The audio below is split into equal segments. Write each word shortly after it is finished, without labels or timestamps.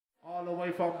All the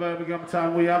way from Birmingham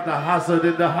town, we have the Hazard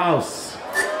in the house.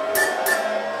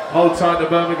 Hold tight, the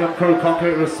Birmingham crew,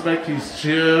 concrete respect is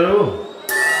due.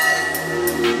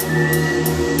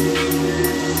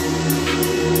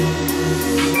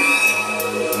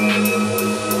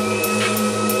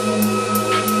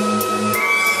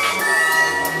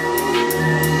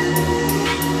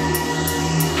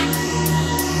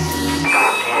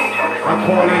 I'm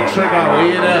calling trigger,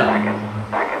 we in there.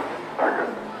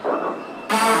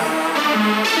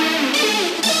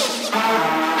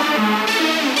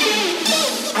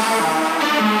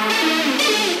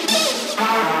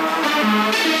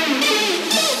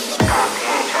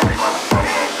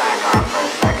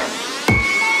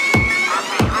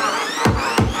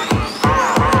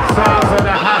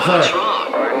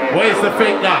 Where's the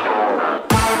finger?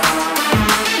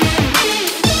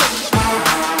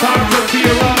 Time to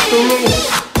tear off the roof.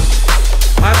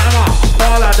 And Emma,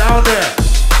 fall her down there.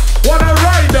 What a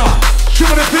rider!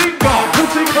 Shoot the finger,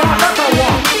 pussy car, that's a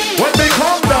one. When they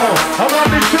come down, I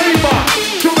want the chamber.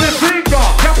 Shoot the finger,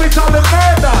 capital the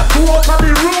murder. Two out of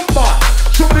the room, man.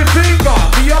 Shoot the finger,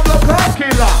 Diablo Crown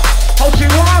killer. How she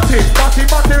want it, batty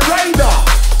rider.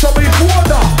 So before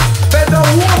that, bend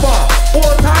over.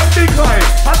 All time decline,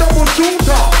 a double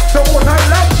shooter, the all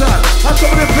time left shot, I show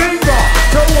the finger,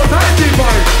 the all time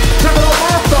device, tell her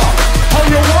master, how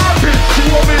you want it, she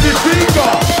want me the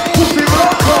finger, pussy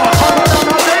blocker, harder than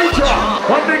a danger,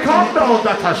 when they come down,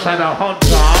 that's a shadow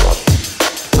hunter.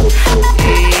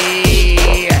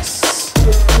 Yes,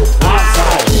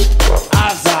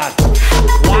 Hazard,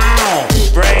 wow,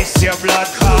 brace your blood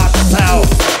clot self,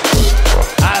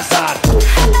 Hazard,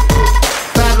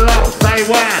 stand up, say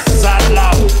when.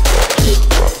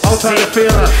 How you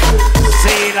feeling?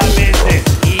 See the business.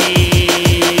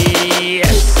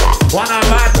 Yes. One a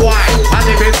bad boy, and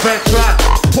if it's veteran,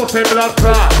 put him blood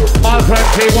clot. All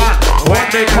 21. When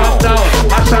they come down,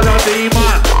 I shall not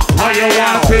demon. How you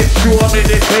want it? Show me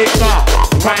the finger.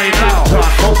 Coming out,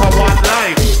 out of one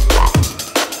life.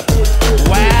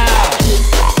 Wow.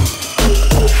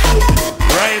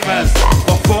 Ravens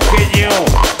for fucking you.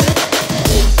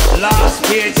 Last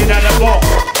page in the book.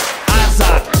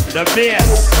 Hazard. The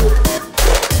bass.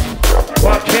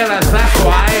 What killers, that's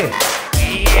why.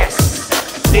 Yes.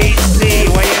 DC,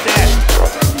 where you there?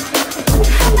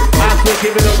 As we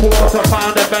give it a quarter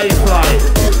pound of baseline.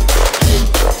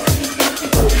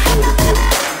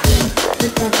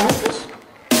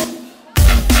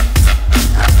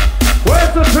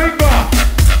 Where's the finger?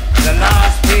 The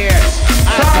last page.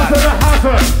 Sounds of the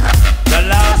Hazard. The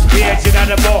last page in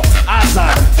the book.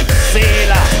 Hazard.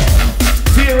 Sailor.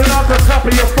 Tearing off the top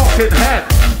of your fucking head.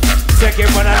 Take it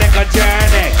on a little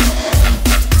journey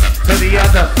to the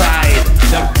other side,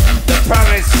 the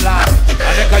promised land. A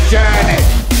little journey,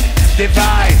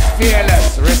 device,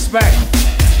 fearless, respect.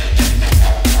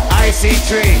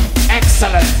 IC3,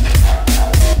 excellent.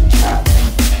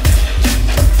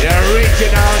 The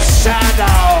original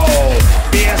shadow,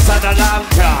 bass on the long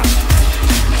track.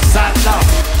 Stand up.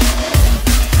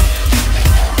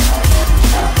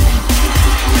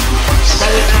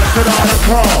 Put on the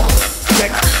pro.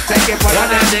 Take it for one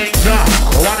a danger,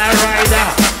 one a rider,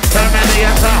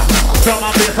 Terminator, drum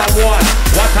and bass of one.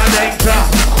 What a danger.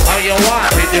 How you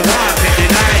want it, the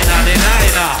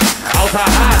niner. Out of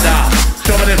harder,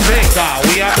 show me the finger.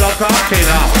 We are blood talking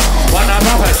now. One a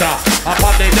professor,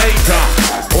 upon the danger.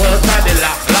 All time the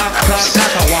long shot,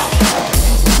 that's a one.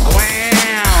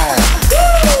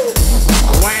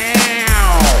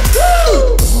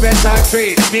 Special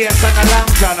treat, bass on the long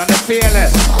john and the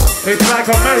fearless. It's like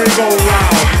a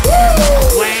merry-go-round.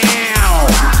 Wow.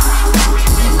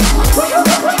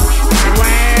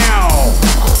 Wow.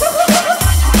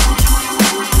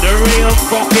 The real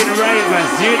fucking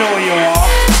ravens, you know you are.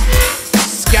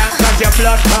 Scan cause your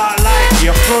blood clot like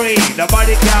you're free.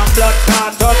 Nobody can blood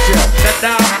clot touch you. The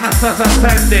darkness is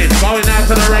ascending, going out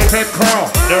to the raven crow.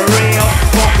 The real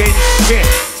fucking shit.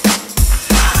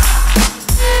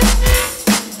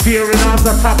 Fearing off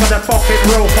the top of the fucking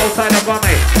roof outside the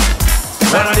bunny.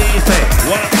 One of these things.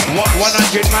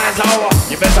 100 miles an hour.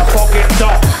 You better fucking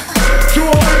duck. You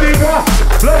already what?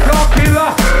 Blood clot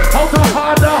killer. Out of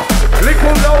harder.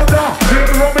 Little louder.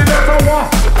 King Robin that's a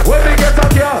what? When they get a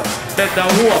girl, then the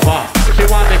over. She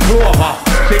want the clover.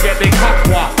 She get the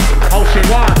cockwa. How she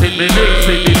want it. The links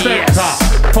in the center.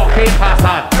 Fucking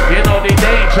Hazard. You know the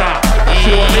danger. She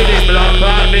want the blood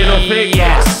clot little finger.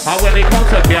 And when it comes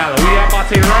to girl, we are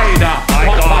Matty Rider. My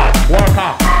God.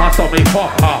 Worker. And so me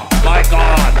fuck her. My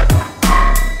God.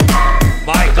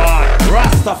 My God.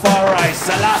 Rastafari.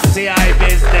 Selassie I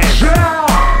business. Yeah.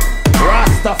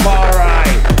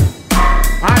 Rastafari.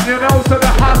 And you know, so the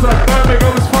Hazard,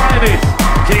 Birmingham's finest.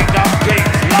 King of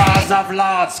of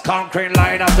lords, conquering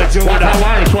line of the Judah. What a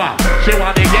wise one. She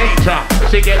want the danger.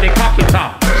 She get the cocky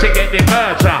top. She get the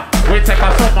merger. We take a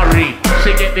submarine.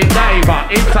 She get the diver.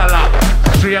 Interlock.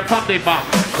 Straight from the back.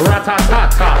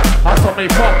 Rat-a-ta-ta. I saw me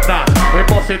fuck that. We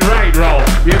bust it right round.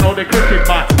 You know the cricket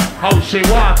bat. How she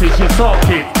want it, she talk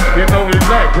it. You know the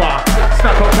leg rock.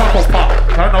 Snap a pop pop.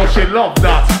 I know she love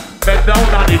that. Bend down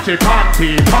on it, she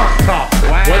panty, pop top.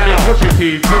 Wow. When you push it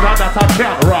in, so that I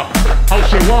can't rock. How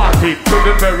she want it to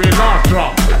the very last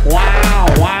drop. Wow,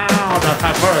 wow, that's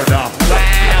a murder.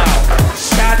 Wow.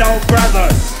 Shadow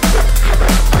Brothers.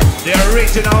 The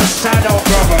original Shadow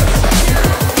Brothers.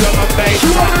 Drum and bass.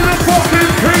 She wanted a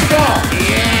fucking finger.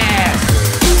 Yes.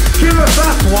 Killers,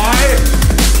 that's why.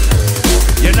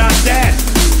 You're not dead.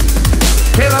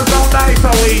 Killers don't die so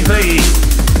easy.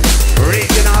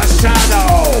 Original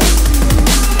Shadow.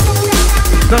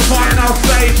 The final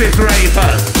stage is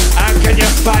Ravens. How can you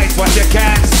fight what you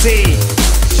can't see?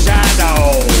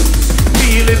 Shadows.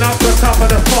 Peeling up the top of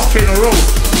the fucking roof.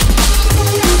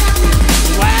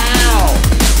 Wow.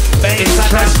 It's a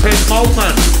drastic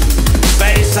moment.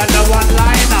 Based on the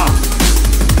one-liner.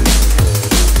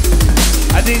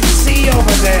 I didn't see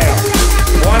over there.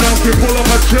 Why don't you pull up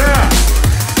a chair?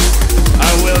 I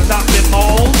will not be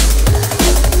mauled.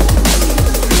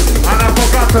 And I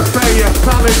forgot to say you're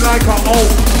solid like a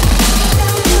oak.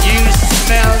 You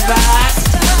smell that?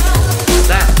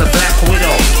 That's the Black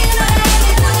Widow.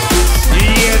 You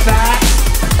hear that?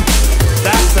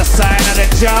 That's the sign of the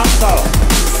jungle.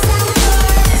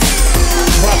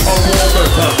 Proper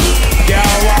Warburton.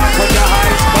 Girl, walk with your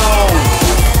eyes closed.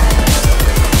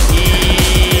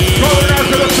 Going out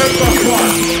to the finger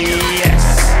spot. Yes.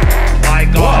 My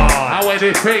God. How is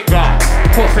his finger?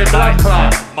 Pussy blood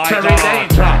clot. My Cherry God.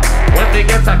 danger. When we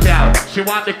get a gal, she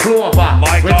want the clover.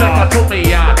 My We take her God. to me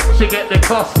yard. She get the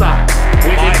cluster.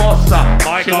 With the buster.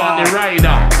 My She want God. the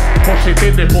rider. Push it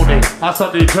in the booty. I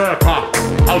saw the jerker.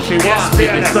 How she wants it, the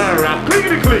fearless. stirrer.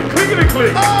 Clickety click, clickety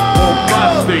click. Oh,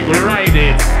 plastic, we ride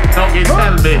it. Don't get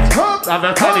helmet. Have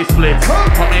a tiny split.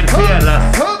 Come in fearless.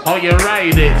 How you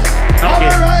ride it? Don't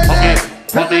get,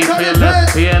 come in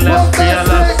fearless, fearless,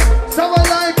 fearless. Someone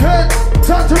like it.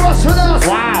 Time to rush on us.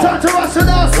 Wow. Time to rush on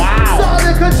us. Wow.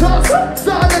 Starting control.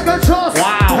 Starting control.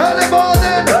 Wow. Early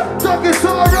morning. Donkey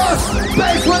saw rush.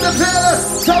 Bass with the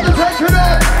fearless. Time to take it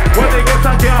up. When they get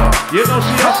a girl, you know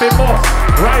she up in boss.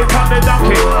 Right on the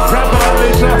donkey, grab on the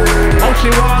shot. How she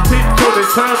want it to the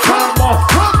third time boss.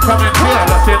 Come in here,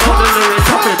 let's see all the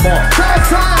lyrics up in boss. That's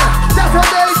right. That's a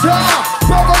nature.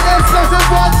 Brother, this doesn't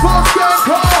want for skin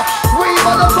car. We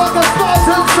motherfuckers,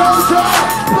 Spartan soldier.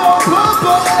 Boom, boom,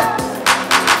 boom.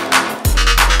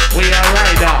 We are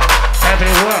rider,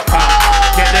 heavy worker.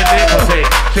 Get the liberty,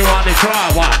 she want the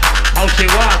driver. How she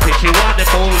want it, she want the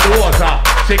bulldozer.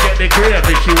 She get the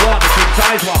gravy, she want the big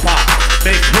size whopper.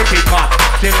 Big cricket pot,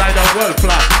 she like the world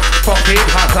flat. Fucking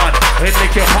hazard, it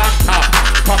lick your pants top.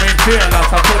 Come in fearless,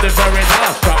 I put the very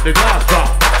last drop, the last drop.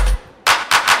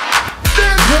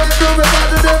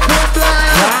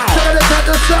 Wow.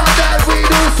 The sound that we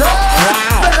do so.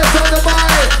 Wow. Better turn the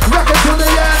mind, rock it to the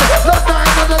end. The 9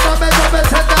 on the number,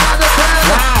 10 down the 10.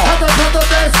 Wow. And then put the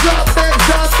bass drop, make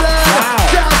something. Wow.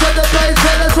 Down to the bass,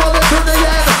 and let's roll it to the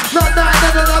end. The 9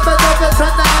 on the number, 10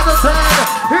 down the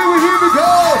 10. Here we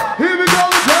go. Here we go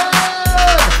again.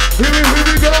 Here we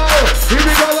go. Here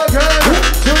we go again.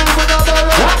 Two with another,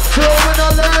 two with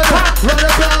another. Right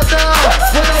about now,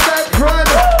 with a back run.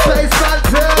 Bass back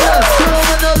there, two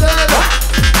with another.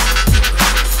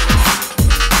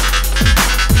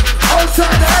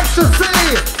 Outside the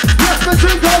ecstasy. Yes, my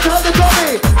drink goes on the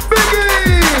dummy.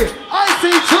 Biggie,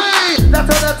 IC3. That's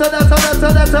a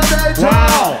danger.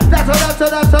 Wow. That's a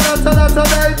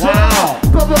danger. Wow.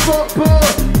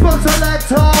 Boom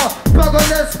selector. Bug on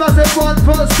this massive one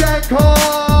for Skanker.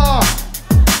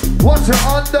 Watch it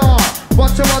under.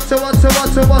 Watch it under.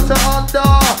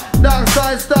 Dark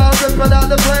side style ripping out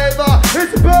the flavor.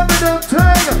 It's Birmingham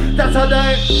thing. That's a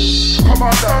name. Come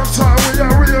on downside, we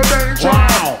are real danger.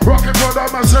 Wow. Rocking for the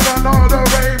massive and all the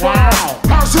rave. Wow.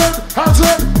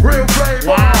 Hazard, real flavor.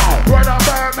 Wow. Right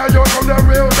about now, you're from the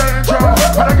real danger.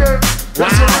 And again,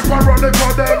 let's rip and run it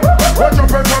for them. We're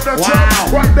jumping from the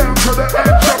top, right down to the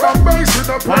edge. Of a bass in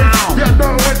the place. Wow. You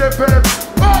know when they fit.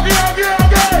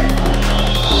 Okay.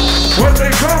 When we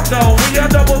come down, we a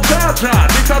double charger.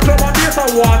 This a drum and bass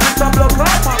award, this a blood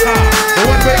clot matter.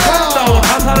 When we come down,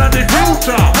 hotter than the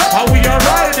future. And we are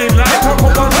riding like a couple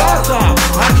Gaza.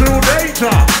 A true danger,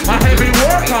 a heavy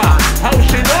worker. How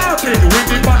she walking with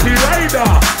the body rider.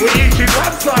 We each in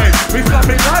one side, we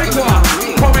slapping like one.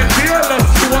 Coming fearless,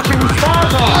 to what you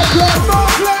smarter. I got more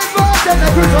flavor than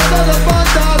every other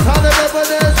banders. How the level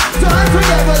is, time to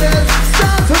level is.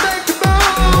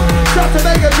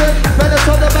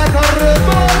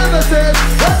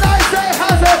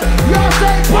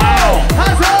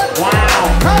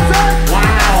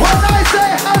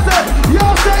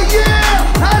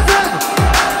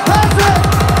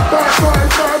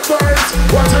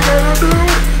 gonna do?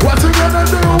 What you gonna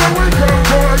do when we come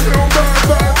for you? Bad,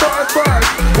 bad, bad, bad.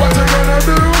 What you gonna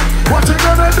do? What you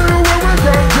gonna do when we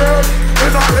come down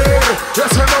in our ear?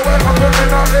 Yes, you know we're up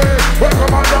in our ear. We're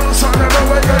come on dance and never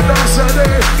we get dance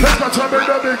today. Let's go to me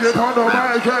the big hit on the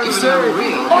mic and say, are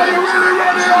you really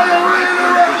ready? Are you really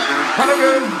ready? And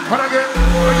again, and again,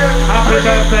 and again. Happy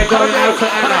birthday going out to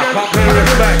Anna. Come pay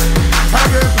respect.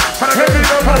 Heavy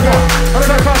number one.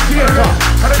 Sefa Theatre.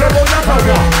 Trouble number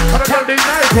one. Candy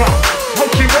Nigra. How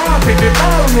she want in the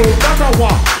ballroom. Number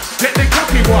one. Get the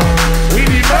cocky one. We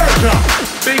the merger.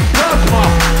 Big plasma.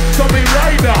 Tommy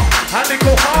Rider. And they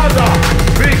go harder.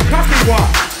 Big cocky one.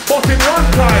 But in one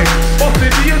time. But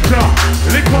in the other.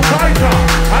 Little tighter.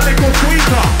 And they go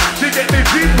sweeter. She get the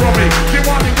jeep from me. She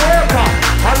want the worker.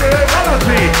 And the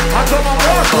reality. And some of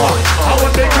water. And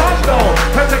when they come down.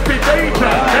 Take the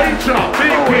danger. Danger.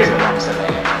 Big kid.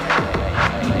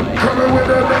 Coming with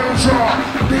the danger,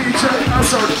 DJ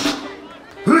Hazard.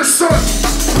 Listen.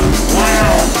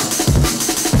 Wow.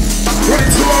 Ready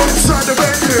to roll inside the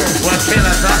venue. We're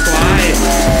feeling that way.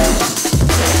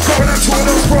 Coming at two of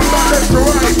those from left to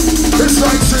right. It's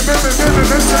like say me,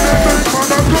 listen, man,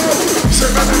 I go. Say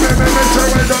me, say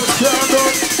we don't stand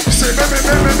up. Say me, say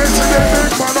the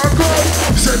big man, I go.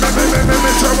 Say me,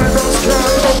 say we don't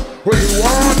stand up. We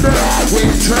want them, we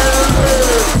tell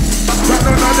them. That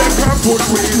none of them can put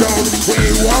we down.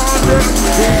 We want them,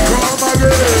 we come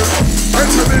again. And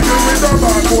so we go with the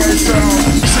bad boy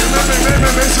sound. Say me, say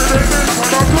the big man,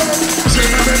 I go. Say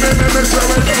me, say we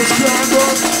don't stand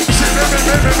up. Say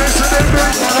me, say the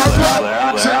big man, I go.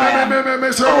 Say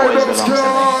me, say we don't stand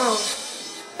up.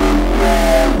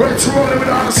 Wait to roll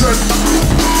with Anderson.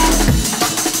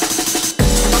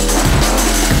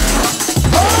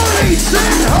 Holy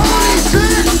sin,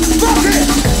 fuck it!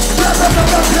 Blah, blah, blah,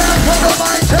 blah, blah, come to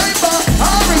my chamber.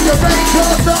 I'll bring the rain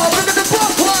clouds down, look at the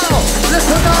block wow.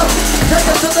 Listen up, take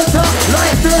it to the top.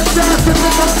 Like this, dancing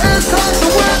with my it's time to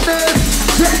win this.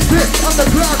 Take this on the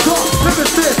ground, talk, never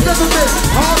miss, never miss.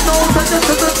 All knows that this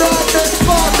is the darkness,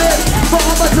 smartness. For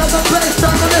how much of the place,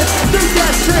 time on it. Do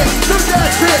that shit, do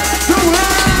it.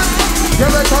 Here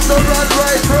we come to run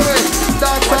right through it.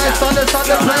 Dark Christ on the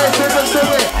place, we will do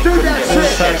it. Do that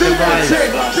shit, do that shit,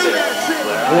 do that shit.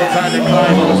 What's on the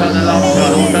climb, what's on the long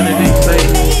shot, what's on the deep sea?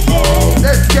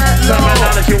 Let's get low.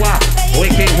 Terminology what?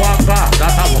 Wicked Wonka,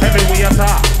 that's how heavy we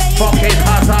attack. Fucking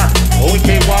hazard,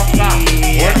 wicked Wonka.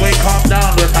 When we come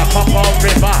down with a pop-up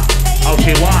river. How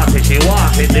she want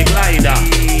it, the glider.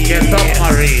 Get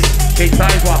submarine, king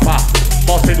size whopper.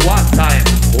 Bust it one time,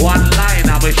 one line,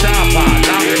 and we sharper.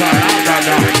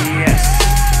 Louder. Yes.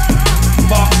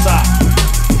 Boxer.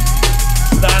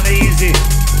 Stand easy.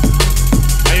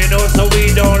 And you know so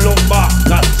we don't look back.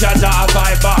 Cause Jaja have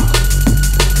I back.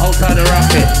 Outside the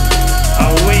rocket.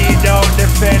 And we don't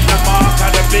defend the mark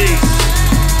of the beast.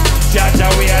 Jaja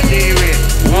we are dealing.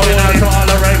 Going out to all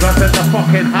the ravers in the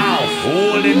fucking house.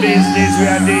 All the business we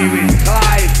are dealing.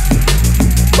 Clive.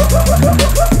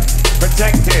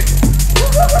 Protected.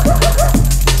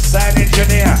 Sign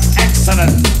engineer.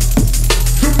 Excellent.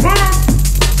 Superb.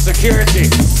 Security.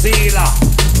 Sealer.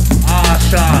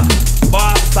 Sean.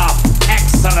 Master.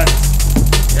 Excellent.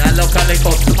 Yeah, look a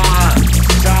little smart.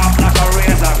 Sharp like a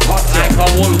razor. Cut Like a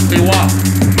wolfy what?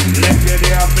 left you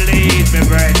there bleed, me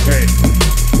brethren.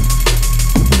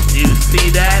 You see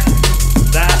that?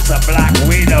 That's a black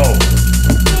widow.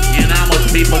 You know how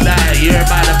much people die a year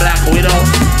by the Black Widow?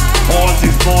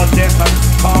 Causes more death and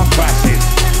car crashes.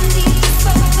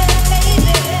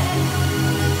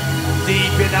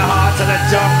 Deep in the heart of the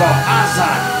jungle,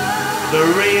 Azad, the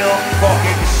real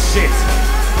fucking shit.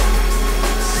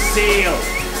 Seal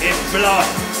in blood,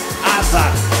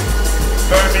 Azad,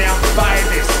 Birmingham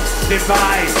finest,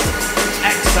 device,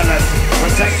 excellent,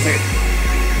 protected,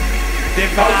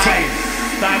 device,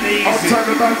 stand easy. Outside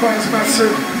the back is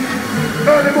massive.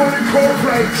 Early morning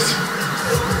cornflakes.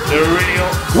 The real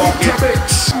Walk fucking your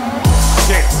mix.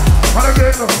 shit. And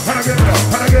again, and again,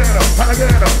 and again, and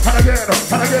again, and again,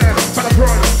 and again, and the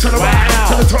front, to the back,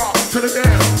 to the top, to the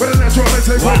end. With the natural, they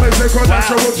take on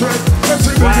natural trend. Let's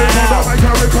see what they do, I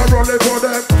can roll it for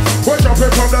them. We're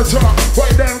jumping from the top,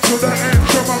 way down to the end.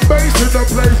 Drum and bass in the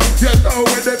place, you know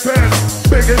it depends.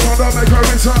 Big it on the maker,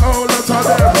 it's a whole lot of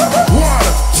them. 1,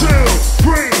 2,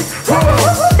 3, 4.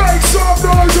 Make some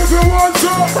noise if you want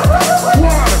some.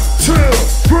 1, 2,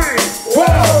 3, 4.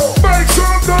 Make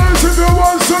some noise if you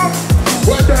want some.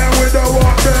 We're down with the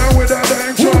walk, down with the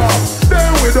danger.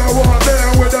 Down with the walk,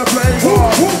 down with the flavor.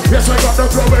 Yes, I got the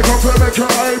flow, we come to make your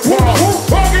hype walk.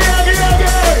 Oogie.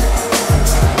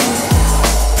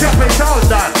 Just like all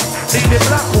that. See the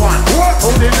black one. What?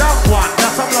 Oh, the black one.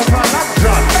 That's a lot of black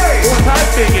drum. Hey. What I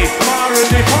think is more in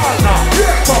the heart.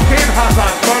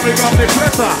 big up the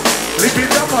fletter.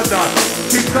 Living number done.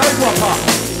 Keep side whopper.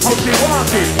 How she want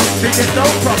it. She get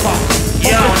down proper.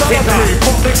 Yo, tipper.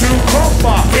 Pop the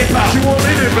cucumber. Tipper. She won't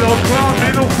need it, blood cloud,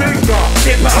 middle finger.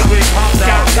 Tipper.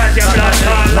 Cause your blood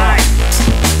can't lie.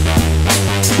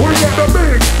 We got the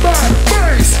big bad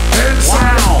bass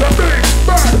inside. Wow. The big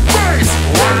bad bass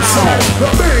inside. The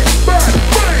big bad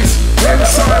bass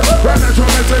inside. Run that drum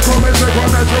and take home and take on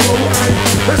that drum away.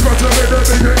 It's got to be the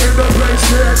bigger in the place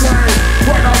here, man.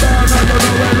 What a band, I don't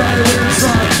know where that is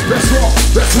inside. Let's rock,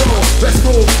 let's roll, let's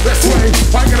move, let's sway.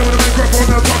 I get on the microphone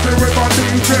and talking with my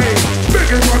DJ.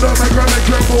 Biggie on the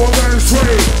microphone, more than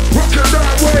sway. Rockin'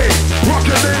 that way,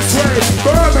 rockin' this way.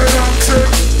 Birmingham tip,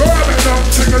 Birmingham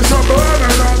tip, it's a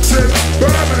Birmingham tip,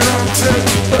 Birmingham tip.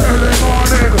 Early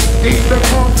morning, eat the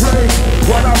cornflakes.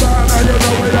 What a band, I don't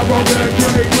know where I'm going.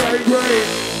 Great.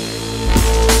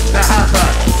 The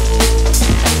hazard.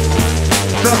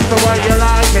 Just the way you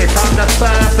like it on the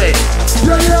surface.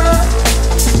 Yeah.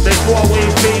 Before we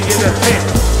feed you the tip.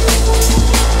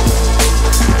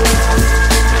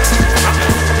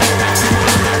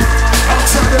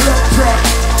 Outside the lock truck.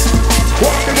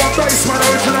 Walking on basement,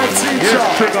 original teacher.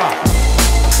 Yes, trigger.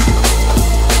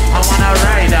 I want a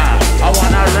rider.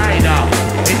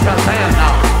 It's a sail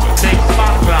now. Big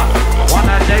sparkler. Want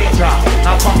a danger.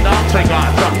 Now come down, trigger.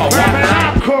 Drop a one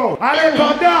line. Cool. I live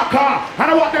on darker,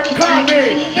 and I want them to call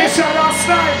me. This is our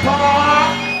sniper.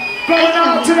 Going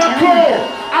out to the crew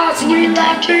as we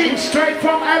landing straight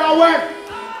from LON.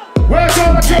 Where's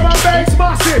all the drum and bass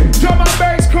massive? Drum and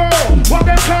bass crew. What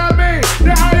them call me?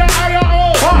 The higher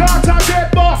oh. Not a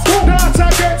get boss, not a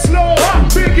get slow.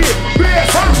 Biggie,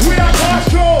 bass, we are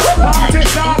Castro. Party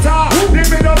starter, the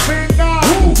middle finger.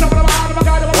 Some of them out of my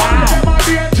guy, them are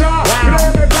danger. You know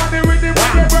me planning with the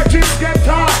bridges get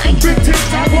tough. Big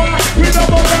things I want, we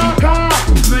double darker.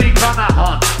 Sneak on a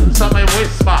hunt, some may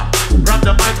whisper. Grab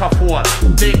the microphone,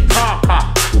 big talker.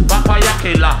 Vampire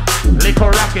killer,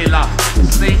 liquor killer.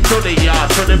 Sneak to the yard,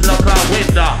 to the block out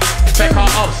window. Take her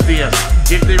upstairs,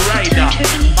 give the rider.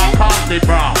 Back off the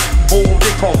bra, move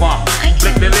the cover.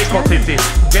 Flick the liquor titties,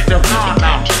 get the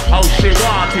partner. How she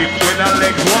want it, with her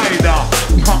legs wider.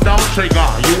 Come down trigger,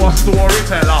 you a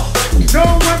storyteller.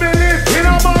 Know where me live, in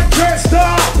a Manchester.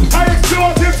 I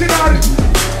explosive tonight.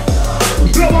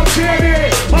 Blow up shady,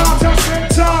 Martha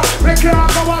Spencer. Me can't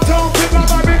go a town, pick up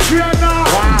my big trainer.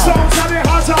 Songs of the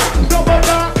hotter, double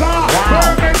darker.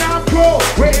 Birmingham crew,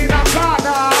 we in a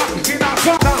corner. In a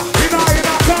corner.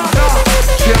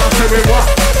 Can't say we what?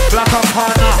 Black and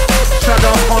partner,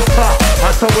 shadow hunter.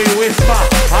 And so we whisper.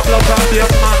 I block out the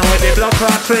man with the block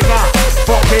and trigger.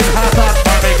 Fucking hazard,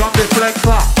 my gun the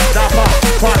flexer. Dapper,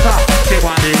 quarter, she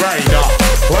want the rider.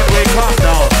 When we come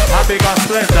down, a bigger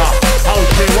splendor. How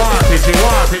she want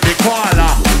it, the koala.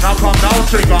 Now come down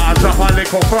trigger and drop a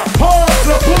little front. Pause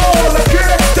the ball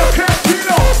against the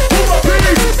Casino. Who a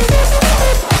beat?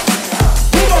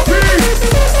 Who a beat?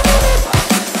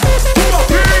 Who a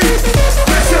beat?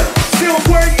 Listen, still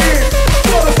waiting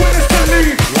for the winners to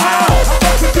leave. Wow. I'm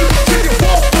about to do the thing you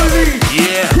won't believe.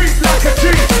 Yeah. Creep like a G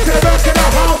to the back of the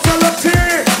house and look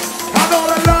in. And all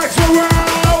the lights were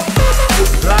out.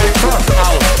 Like us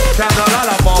out, candle all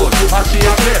about. And she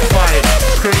a flip fight,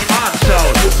 scream and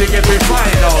shout. She get me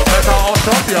fine out, better out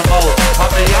up your mouth.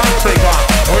 And the young trigger,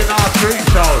 we not street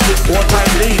shout. One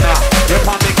time leader, you're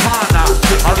on the corner.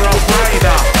 A rough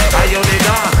rider, are you the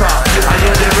dancer? Are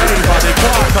you the raver, the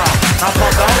quarter? Now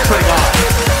come down trigger.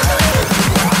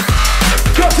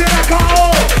 Just in a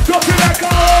car,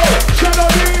 Shadow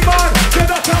Demon, say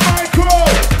that's a micro.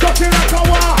 Just in a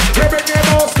car, we bring him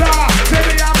all star. Say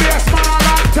the ambient small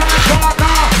and time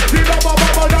partner. The double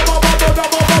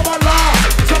la.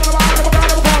 Some of them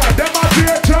them are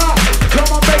theater.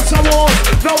 Drum and bass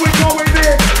awards, now we going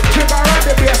in. Trigger and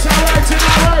the bass, I'm writing.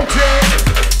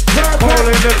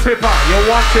 Calling the tipper, you're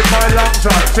watching my long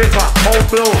john tipper, whole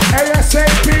blue.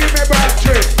 ASAP, me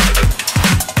battery.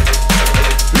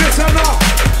 Listen up.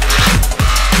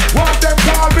 Want them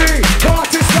call me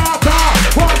party starter.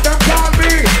 Want them call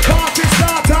me party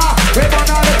starter. We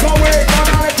gonna let go away,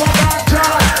 gonna let go back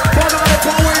down, gonna let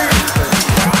go away.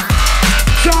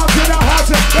 Sound to the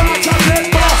hazard, dance and get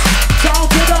boss. Sound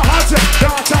to the hazard,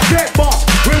 dance and get boss.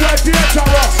 We were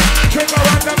dangerous, trigger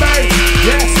on the bass.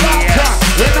 Yes, laptop,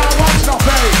 we not watch no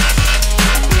face.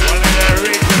 One of the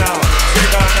original,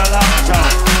 trigger on the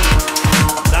laptop.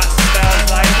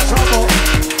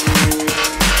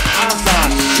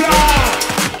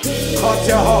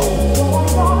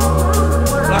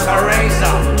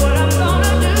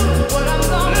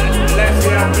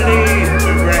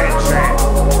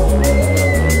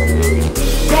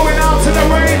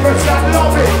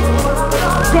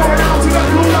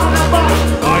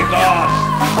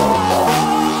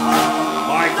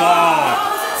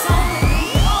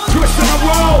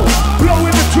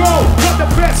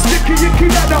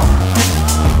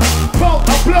 Bolt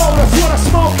a blow, that's what I'm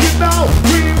smoking now.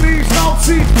 Green leaves, no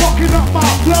seeds, fucking up my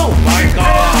flow. My God.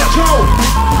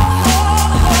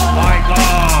 My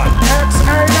God.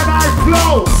 X-A and I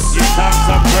flow. You have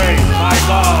some praise. My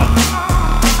God.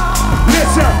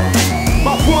 Listen,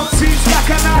 my front seat's like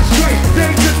an ashtray.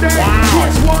 Day to day,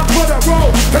 twist one for the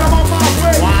road, and I'm on my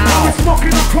way. I was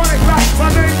smoking a chronic like my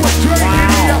name was Dre. Give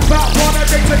me about 1 a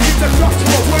day to keep the doctor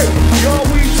away. Your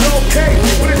weed's okay,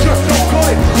 but it just don't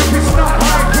cut it. If it's not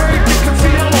high grade, you can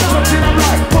see how I'm touching. I'm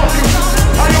like, fuck it.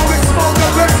 I only smoke the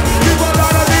best, give a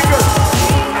lot of niggas.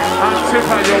 And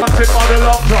Tipper, you want it on the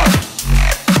long run.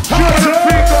 Shoot the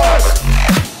fingers.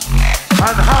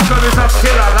 And Hassel is a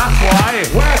killer, that's why.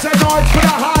 Where's the noise for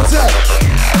the hazard?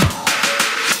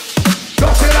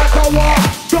 Dirty like a war,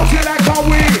 dirty like a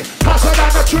weed. Hazard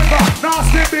on the trigger,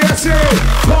 nasty BSC.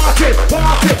 Party,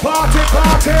 party, party,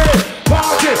 party.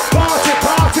 Party, party,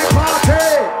 party, party.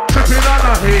 Tripping on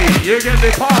a heat, you get the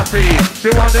party.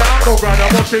 She want the underground,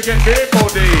 but she get the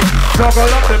body. Juggle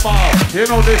up the bar, you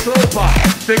know this roper.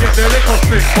 She get the liquor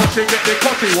stick, but she get the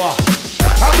cutty wa.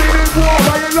 I've been in war,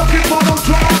 why you looking for no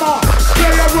drama?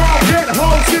 Play around, get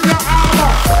holes in your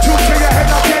armor. Two to your head,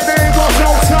 I get name was no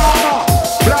drama.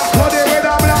 Black hoodie with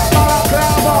a black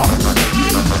balaclava.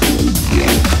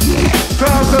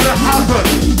 Girls to the happen,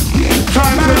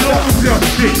 trying to lose your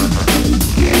shit.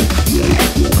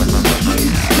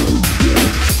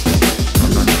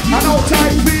 I know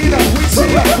tight feeder, we see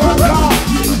it from car.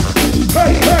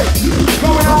 Hey, hey,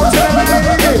 going out to the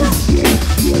ladies.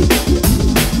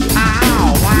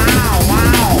 Ow, wow,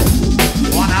 wow.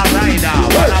 What a rider,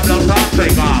 what a blood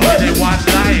trigger. With the one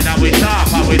line and we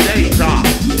sharp and we danger.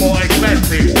 More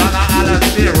expensive than a Alan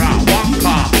Shearer. One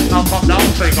car, now come down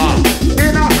trigger.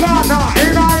 In a corner,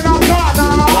 in a corner.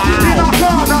 In a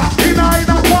corner, in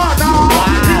a corner.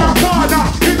 In a corner,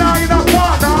 in a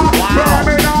corner.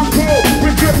 Ramming our crew, we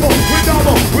triple, we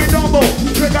double.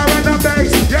 Trigger and the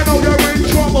bass, you know you're in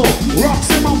trouble. Rocks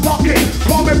in my pocket,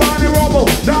 call me Barney Rubble.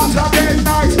 Dance again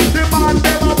nice, the man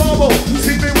never bubble.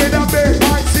 See me with a big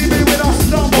mic, see me with a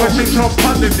stumble. When she jump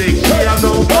on the dick, she has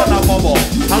no wanna bubble.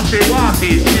 How she want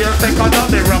it, she'll take her down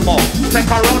the rumble. Take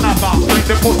her on her back, bring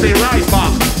the pussy right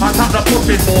back. I tap the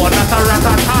pussy more, that's a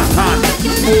rat-a-tat-tat.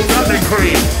 Smooth on the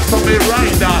cream, so me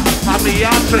ride that. And me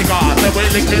on trigger, then we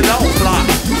lick it out flat.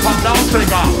 Come down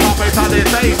trigger, pop it on the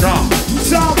danger.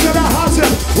 Sound to the hustle,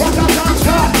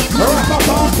 rat-a-tat-tat.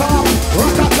 Rat-a-tat-tat,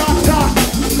 rat-a-tat-tat.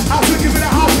 As we give it a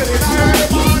hustle in the early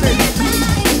morning.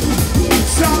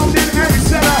 Sounding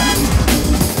excellent.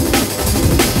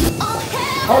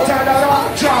 Outside the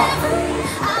rock drop.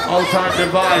 Outside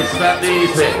device, that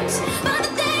easy.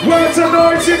 Where's the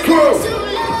noisy crew?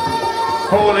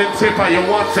 Holding Tipper, you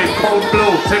want it cold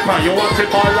blue. Tipper, you want it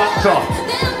my long drop.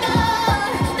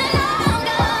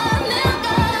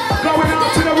 Going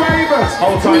out to the ravers.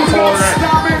 Outside Who's got corner.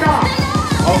 stamina?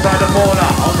 Outside the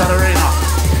border, outside the arena.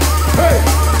 Hey,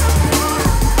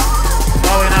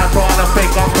 Going out to all the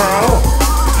finger pro.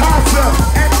 Hazard,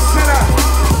 excellent.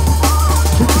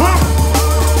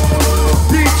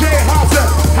 DJ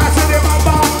Hazard in my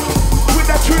back. With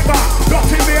the trigger,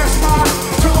 nothing be a smart.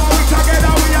 Two of we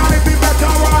together, we all be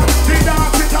better one. They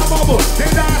dance it a bubble, they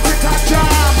dance it a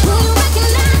jam.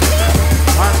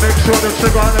 And make sure the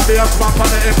trigger and the bass back on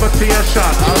the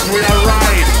invitation as we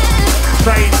arrive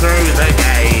straight through the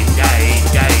gate.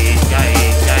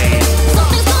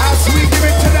 As we give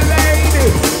it to the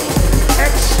ladies,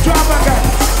 extravagant.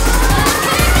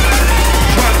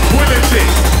 Tranquility.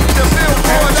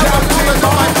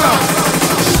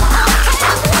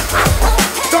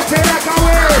 Dirty like a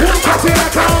weed, dirty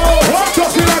like a hoe,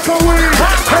 dirty like a weed.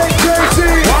 HJC,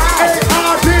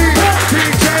 ARD,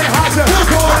 DJ Hazard,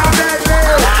 Cole and Deadly.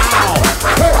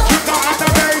 Hey, trigger and the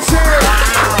bass.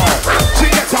 She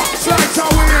gets up, slice a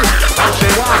weed. How she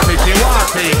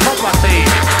want it, property,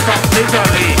 from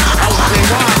legally. How she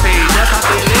want it, that's not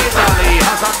illegally.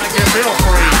 Has to make you feel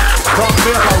free. From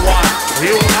Villa One,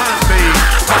 you and me.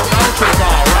 Come down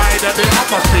trigger, ride at the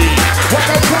upper seat. What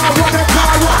they call me.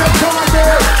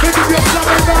 We give you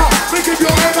stamina, we give you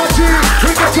energy.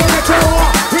 We get you the tower,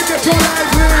 we get you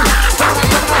lively.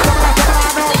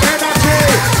 No energy.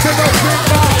 To the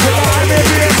finger, to the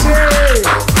IBC.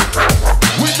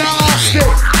 We nasty.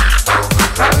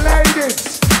 And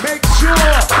ladies, make sure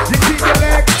you keep your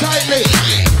legs tightly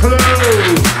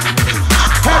Close.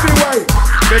 heavyweight.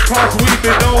 Because we've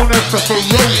been known as the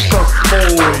ferocious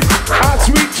boys. As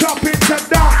we chop into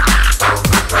that.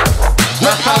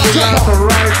 That's how we got to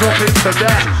rise up into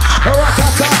that.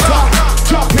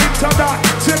 Chop into that.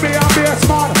 See me and bass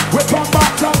man. We come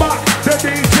back to back. The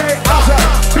DJ Hazard.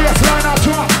 Bass line a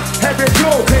drop. Heavy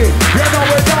duty. You know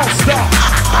we don't stop.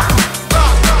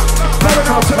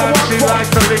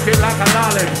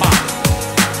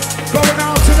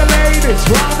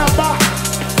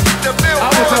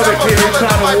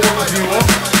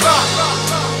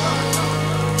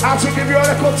 you a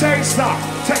little taster.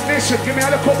 Technician, give me a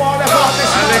little more of this.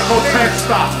 A little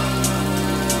taster.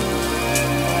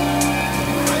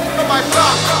 My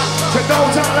block. To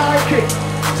those that like it.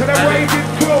 To the raging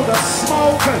crew, the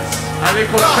smokers. A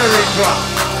little cherry drop.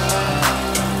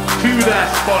 To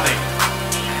that funny.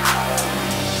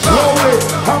 Roll it,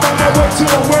 I'm on my way to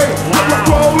a rave.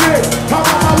 Roll it, I'm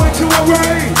on my way to a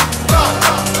rave.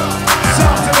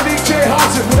 Sounds of the DJ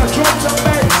Hudson with the drums and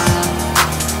bass.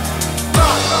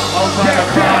 Outside the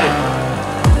crowd.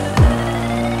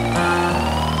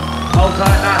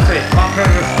 Outside Natty, conquer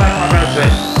respect my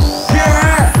message.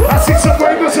 Yeah, I see some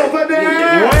ravers over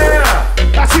there. Where?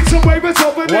 I see some ravers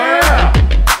over there. Where?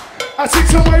 I see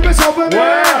some ravers over there.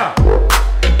 Where?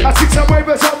 I see some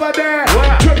ravers over there.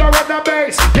 Where? Trigger on the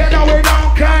bass, you know we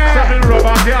don't care. Seven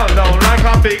rubber girl down like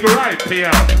a big right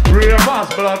here. Real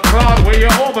boss blood clot where you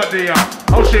over there.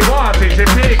 How she want it, she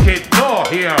take it, no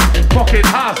here. Fucking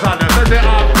hazard, says they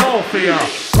have no fear.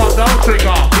 Come down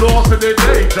trigger, blow to the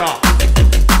danger.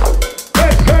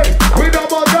 Hey, hey, we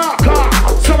double darker.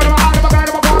 Some of them are out of my guy,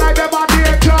 I'm like them on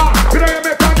danger. You know you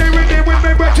make money with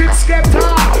me, wretched skepta.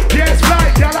 Yes,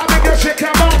 right, y'all I make you shake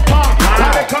your bumper. I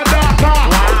make a darker,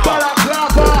 but I'm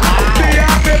clever. Me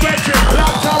and me wretched,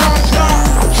 laughter and star.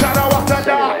 Shadow of the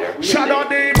dark, shadow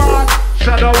demon.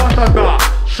 Shadow what a dog,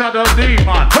 shadow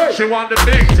demon. Hey. She want the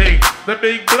big thing, the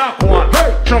big black one.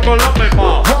 Hey. Trouble up me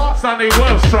mom, What? Sunny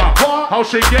well strong. What? How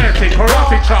she get it,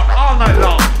 karate chop all night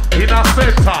long. In a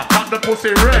center, top the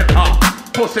pussy red hot.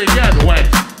 Pussy get wet,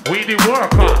 we the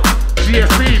worker.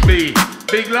 GSCB,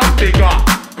 big love bigger.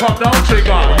 Come down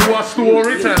trigger, you a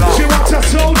storyteller. She wants a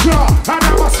soldier, and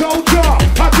I'm a soldier.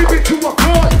 I give it to a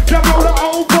girl, then roll her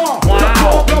over. Wow. The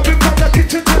dog loving from the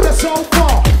kitchen to the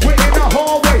sofa. We're in a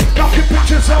hallway, knocking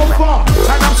pictures over.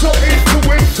 And I'm so into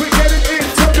it, we're getting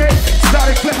intimate.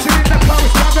 Started flexing in the car,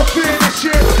 it's time to finish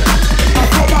it. I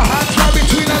put my hands right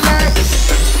between her legs.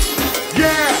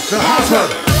 Yeah, the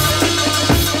hazard.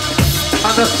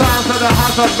 And the sounds of the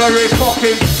hazard very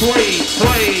fucking sweet,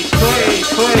 sweet, sweet,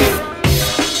 sweet.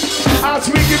 As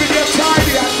we give it your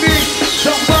tidy and neat,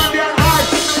 don't burn your eyes.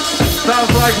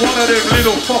 Sounds like one of them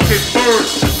little fucking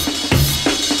birds.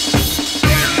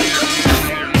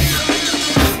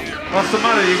 What's the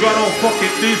matter? You got all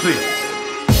fucking dizzy.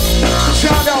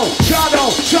 Shadow, shadow,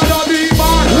 shadow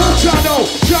demon. Shadow,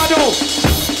 shadow.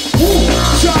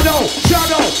 Shadow,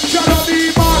 shadow, shadow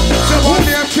demon. Say one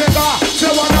name trigger, say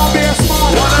one on base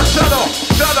man. What a shadow,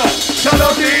 shadow,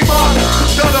 shadow demon.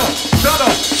 Shadow,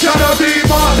 shadow, shadow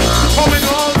demon. Coming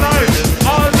all night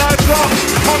long.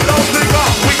 Come down trigger,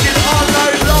 wicked all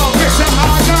night long. It's a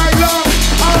all night long,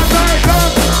 all night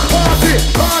long. Party,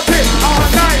 party, all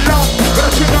night long. With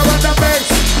a trigger on the bass,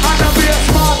 and the bass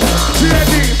man.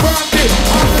 JD, Brandy,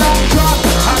 on long track.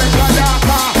 And it's a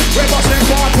darker, we busting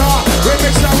water. We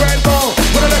mix the rainbow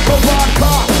with a little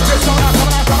vodka. This song is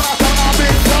coming a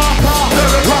big talker.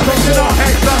 Rock up to the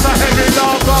head, that's a heavy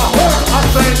logger. I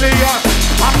say Leon,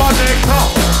 I'm a nectar.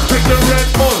 Drink the Red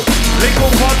Bull,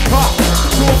 little vodka.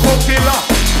 Super killer,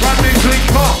 brandy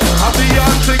drinker. I'm the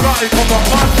young trigger, it's from a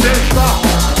Manchester.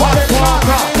 Hot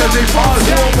water, says it's all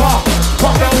over.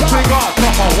 Come down trigger,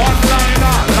 drop a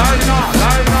one-liner, liner.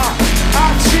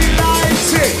 And she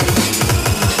likes it.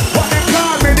 What they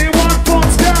call me, they want fun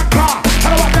skanker.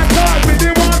 And what they call me,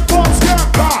 they want fun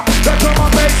skanker. The drum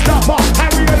and bass stopper,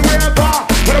 and we will waver.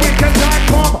 When the weekend time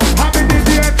come, I'm in the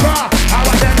theater. And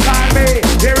what they call me,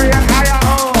 they real higher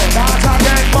oh. Dance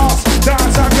again boss,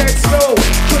 dance again slow.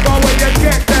 Trigger where you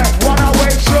get them, one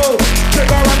away show.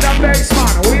 Trigger on the bass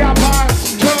man, we are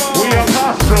past through. We are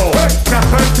Castro,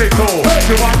 Cathetico.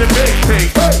 She want the big thing,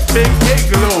 big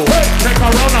igloo. Take a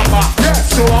run up back,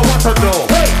 show her what to do.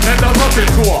 Then the nothing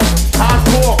to her,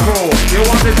 hardcore crew. You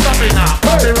want the stamina,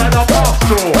 but they run a boss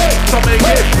through. So they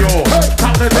give you,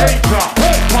 tap the danger.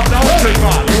 Come down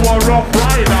trigger, you a rough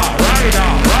rider.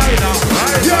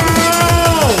 Yo!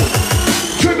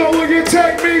 Trigger, will you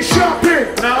take me shopping?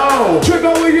 No,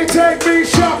 Trigger, will you take me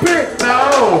shopping?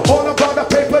 no. All about the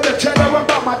paper, the cheddar, and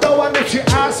about my dough. And if she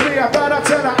asks me, I better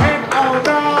tell her ain't oh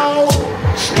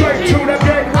no. Straight to the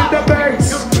gate with the bass.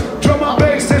 Drum and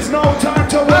bass, there's no time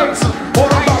to waste. All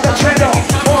about the cheddar,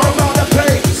 all about the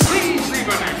pace.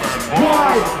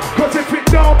 Why? Cause if it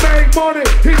don't make money,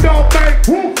 it don't make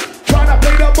whoop. Tryna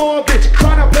pay the mortgage,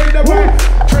 tryna pay the rent.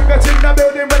 Triggers in the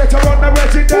building, ready to run the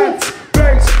residence.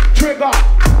 Bass, trigger,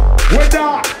 we're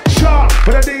dark, sharp,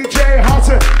 with a DJ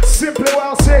Hudson. Simply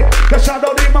well sick, the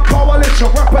Shadow Demon Coalition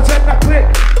represent the clique.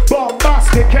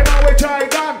 Bombastic, and always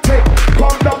gigantic.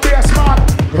 Come down bass man,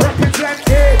 represent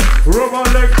it. Rubber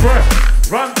leg press,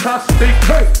 fantastic.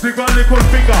 Hey, Stick a little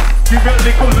finger, give it a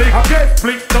little lick. Okay.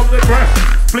 Flick down the breast,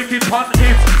 flick it on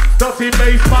it. Dirty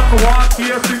baseman, walk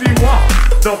here, see the walk.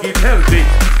 Dog it held it,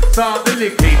 start the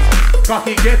lick it.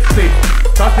 Cocky gets sick,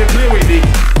 got to play with it.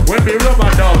 When we rubber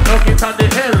down, dog it on the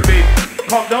helmet.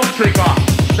 Come down trigger,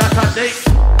 that's a dick.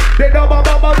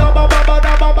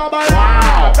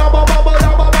 Wow.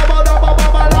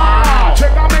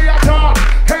 Check out me at all,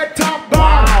 head top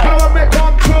bar. How I make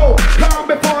come true, calm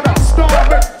before the storm.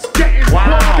 It's getting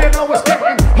hot, you know it's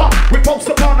getting hot. We post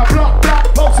upon the block,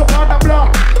 post upon the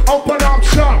block. Open up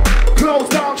shop, close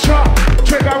down shop.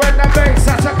 Trigger in the base,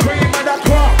 that's a cream and a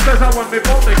crop. Says I want me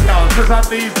both the girls, cause I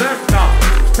need them now.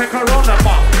 Take her on the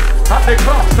back, at the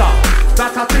cluster.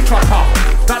 That's a ticker top,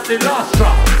 that's the last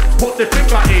drop. Put the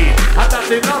finger in, and that's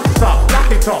the non-stop.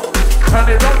 Lock it up, turn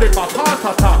it round the back, heart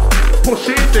attack. Push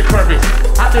it in the crevice,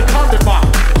 and the on the back.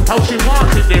 How she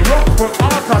wants it, the rock from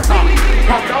heart attack.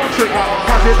 Come down trigger,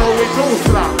 cause you know we do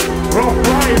slap. Rough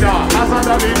rider, hazard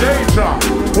of the danger.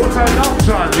 What I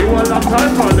option, you a long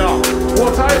time for that.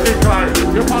 What I decline,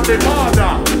 you put the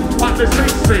border. Put the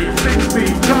 60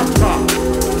 jumper.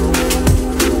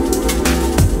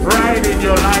 Riding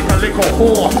you like a little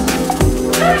horse.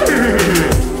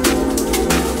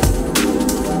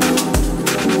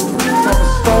 Some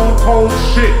stone cold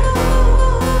shit.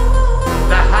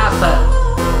 The hazard.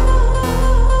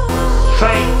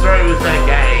 Straight through the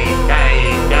gate.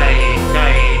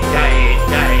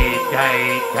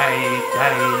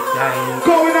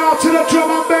 Going out to the drum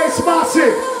and bass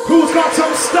massive. Who's got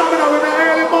some stamina in the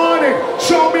early morning?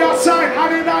 Show me a sign,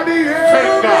 and in the year.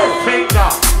 Finger.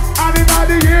 And in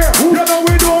the year, you know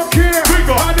we don't care.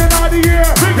 Finger. And in the year,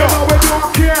 you know we don't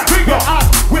care. Finger.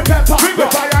 We pepper, we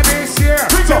fire this year.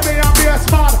 So me and bass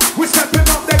man, we stepping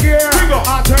up the gear. Finger.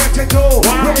 At 32, we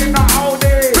in the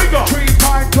Audi. Finger.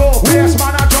 3.2, bass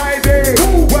man a driving.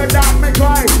 Where that me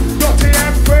drive, dirty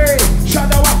M3.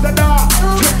 Shadow after dark,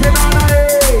 tripping on the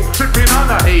heat. Tripping on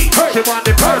the heat. She want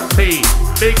the pussy.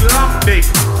 Big long dick.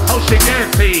 How she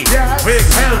gets it. Yes. We're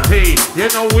healthy. You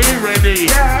know we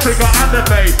ready. Yes. Trigger on the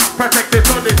base. Protect the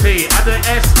solidity. And the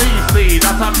SDC.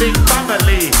 That's a big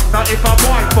family. Now if a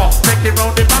boy fuck, take him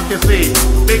round the back you see.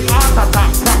 Big heart attack.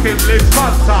 Cracking lips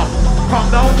fast up. Come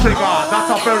down trigger.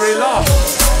 That's a very loss.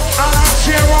 Alan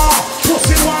Shearer,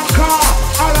 pussy one car.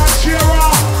 Alan Shearer,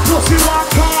 pussy one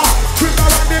car. Trigger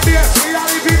on the bass, we are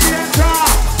living the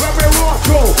entire. When we walk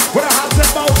through, with a hands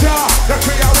and motor. The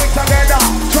three are we together,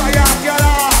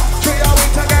 triangular. Three are we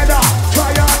together,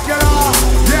 triangular.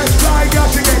 Yes, fly girl,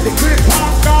 she get the clip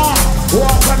on car.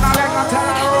 Walk on the leg and tell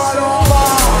her roll over.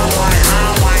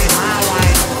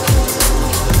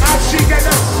 And she get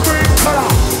the spring color.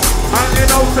 And you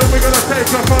know, so we're gonna take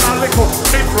her on a little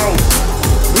intro.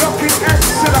 Looking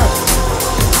excellent.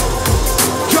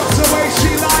 Just the way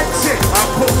she likes it. And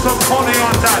put some honey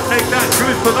on that, make that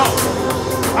glisten up.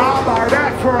 I'll buy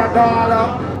that for $1.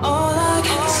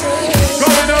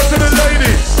 Going out to the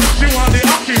ladies, she want the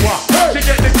Akiwa, she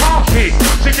get the khaki,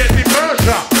 she get the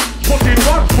merger. Put in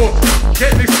one foot,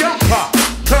 get the jumper,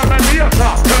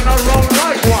 Terminator, turn around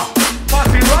like one.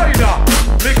 Party rider,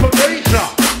 little danger,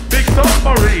 big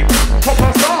submarine,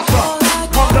 proper saucer.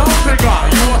 Come down trigger,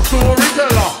 you a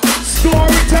storyteller.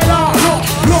 Storyteller,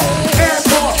 look,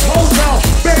 airport, hotel,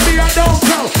 baby I don't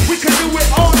tell. We can do it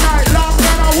all night long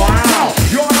and I won't tell.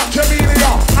 You're not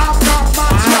Jamelia, I'm not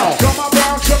Maxwell. You're my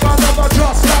brown sugar lover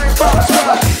just like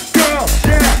Maxwell. Girl,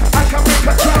 yeah, I can make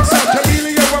a track so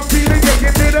Jamelia, I'm feeling it,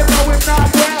 you didn't know it not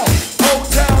well.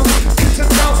 Hotels, kitchen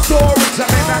tell stories, I'm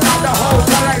in another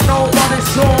hotel like nobody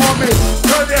saw me.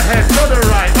 Turn your head to the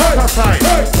right, other side,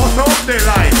 what's up the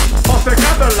light, what's the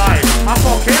candlelight, I'm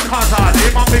fucking hazard,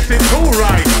 if I'm mixing two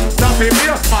right, that's the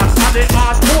bass man, and the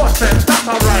hard forces, that's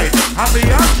alright, and the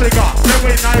hand trigger, they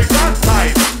win nice and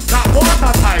tight, not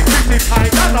watertight, 50 tight,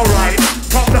 that's alright,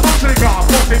 from the hand trigger,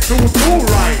 put it to two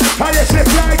right. And you say,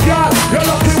 fly girl, you're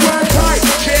looking well tight.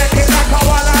 Shake it like a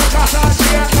wall like a sun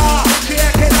shaker.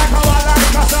 Shake it like a wall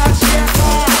like a sun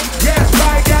shaker. Yes,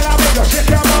 fly girl, I make you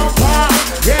shake your bumper.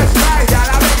 Yes, fly girl,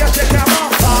 I make you shake your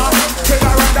bumper.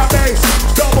 Trigger on the bass,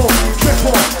 double,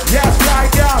 triple. Yes, fly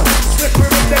girl,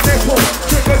 slippery with the nipple.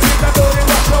 Triggers in the building,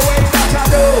 what's the way that I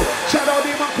do? Shadow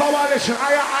Demon Coalition,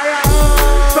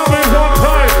 Stop it one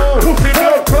time, pussy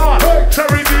blood clot,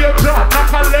 cherry danger,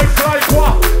 knock her legs like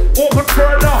what? Open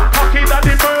further, cocky that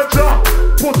the merger,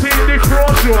 put in the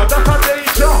front door, that's a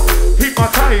danger.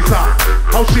 Hypnotizer,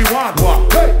 how she want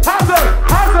what?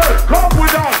 Hazard, come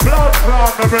without blood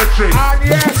clot, my brethren. and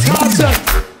yes, Hazard.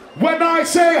 When I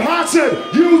say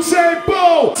Hazard, you say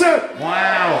Bo.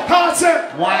 Wow,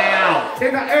 Hazard. wow.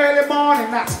 In the early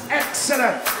morning, that's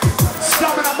excellent.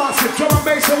 Stamina Massive, Drum and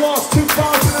Bass Awards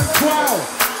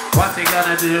 2012. What you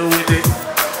gonna do with it?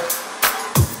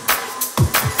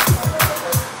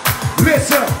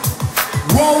 Listen,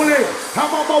 roll it.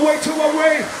 I'm on my way to a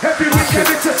rave. Every weekend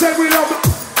it's the same. We love it.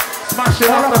 Smash it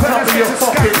off the top of your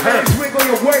fucking head. Wiggle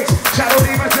your waist. Shadow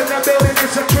demons in the building.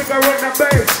 It's a trigger in the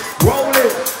bass. Roll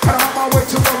it. I'm on my way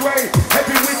to a rave.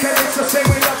 Every weekend it's the same.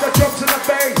 We love the drums and the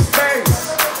bass.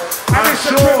 I'm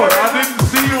sure I didn't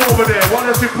see you over there. Why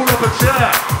don't you pull up a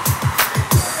chair?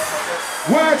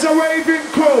 Where's a raving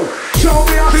crew? Show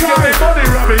me She get the money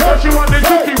rabbit, but she want the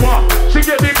juky one. She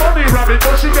get the money rabbit,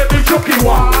 but she get the juky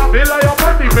one. They lie up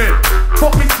on the bed,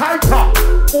 fucking tighter.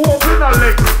 Open her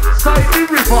legs, side the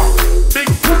river. Big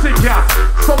pussy cat,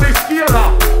 so they scale her.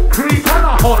 Creep on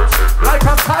her hunt, like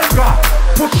a tiger.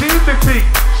 Push in the thing,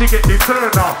 she get the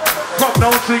turner. Drop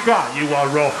down trigger, you are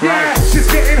rough, right? Yeah, she's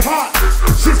getting hot.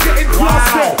 She's getting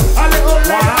flustered. A little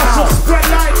leg muscle spread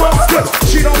like mustard.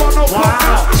 She don't want no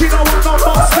partner. She don't want no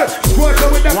mustard. Squirt her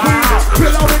with the queen,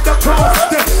 fill her with the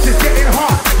plaster. She's getting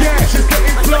hot. Yeah, she's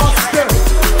getting flustered.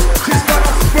 She's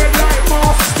gonna spread like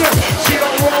mustard. She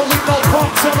don't roll with no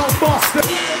pumps or no mustard.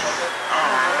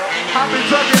 I've been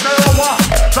dragging her over.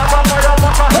 That's a fire,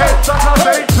 what a head, that's a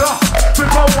danger.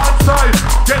 Flip on one side,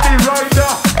 get the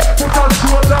rider. Put her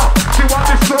shoulder, she want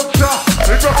the structure.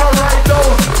 We drop her right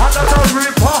down, and that's a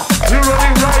ripper. You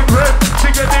running right red, she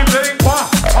get the lane back.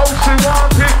 How she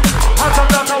want it, hotter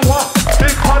than a what?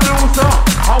 Big producer,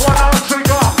 I want her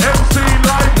trigger. MC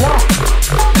like what?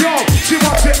 Yo, she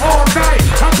wants it all night.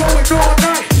 I'm going all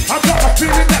night. I got a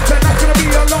feeling that tonight's gonna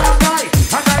be a long night.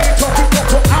 And I ain't talking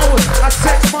for hours. I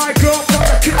sex my girl from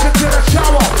the kitchen to the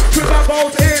shower. Trigger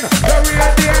goes in, the real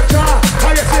danger.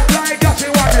 I just sit like that, she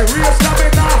want the real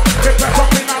stamina. They press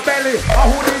up in her belly.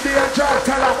 Who the danger?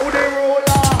 Tell her who the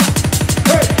ruler.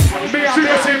 Hey, me and She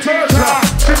this get the teacher. murder,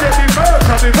 she get the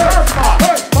murder, the murder.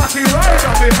 Party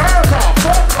rider, the herder,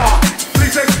 fucker.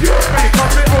 Please excuse me,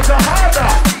 cause it was a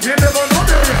harder. You never know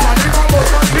the difference, even about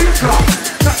my teacher.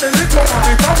 Got the little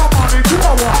money from a money to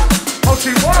a one. How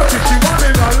she want it, she want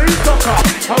it a lead sucker.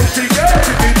 How she get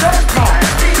it, the dunker.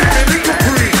 Give me little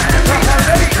free, that's her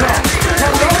nature.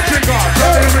 From the trigger,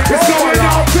 It's going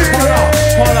off in here.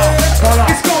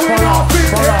 It's going off in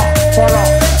here.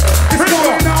 It's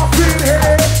going off in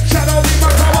here. Shadow in my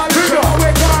power, show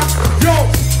it back. Yo.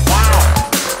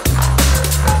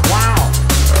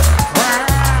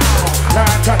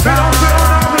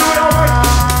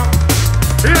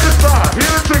 Here's the star,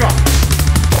 here's the trigger.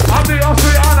 I'm the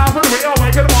Austrian, I'm the way I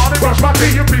wake in the morning. Brush my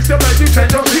teeth, you piece of bed, you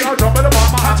change your sheet. I jump in the bar,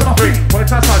 my hands to my feet. When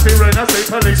I start to rain, I say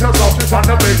police are soft, on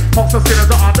the beat. Fox and sinners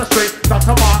are on the street. That's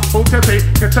a man, who can see?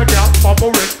 Get your gal,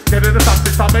 bubble ring. Get in the taxi,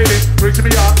 start mating. Reach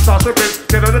me out, start ripping.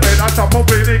 Get in the bed, I jump on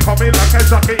bleeding. Come in like a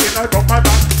jockey, in I drop my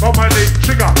back. Got my knee,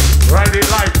 trigger. Ride it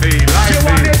like me, like She me.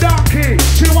 want the donkey,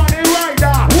 she want the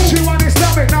rider, she want the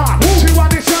stamina, she want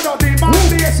the shadow demon,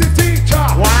 the AC teacher,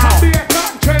 and the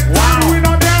content, we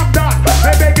know damn that.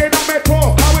 They begging on me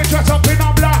toe, how we dress up in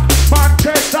a black,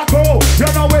 Manchester go,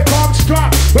 you know we come strong,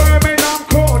 Birmingham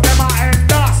crew, them a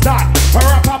endorse that.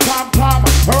 Rap-a-pam-pam,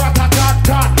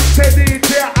 rat-a-tat-tat, say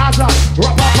DJ Azza,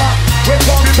 rap-a-pam, we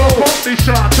come She don't to. bump the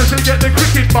shot, so she get the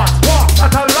cricket bat. What?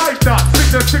 And I like that,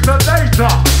 sing the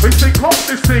danger. We sing up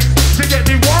the six, she get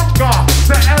the wonka.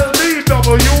 The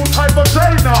LBW type of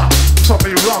trainer. So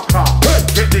me rocker,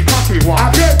 get the cocky one.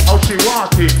 How she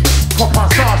want it, cup and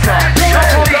salsa.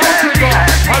 That's how the trigger,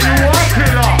 how you want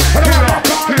killer.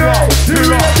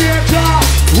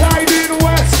 Riding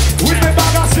west, with the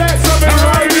bag of sets,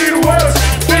 riding west,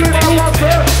 with the bag of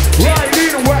sets,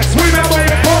 riding west, with the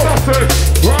bag of sets,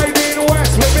 riding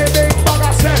west, with the big bag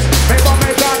of sets, make a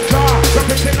make that car,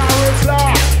 representing our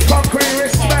Islam, concrete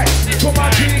respect, to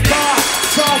my G-car,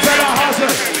 songs and a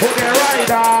hustle, who the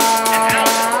rider.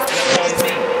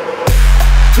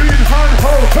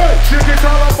 She get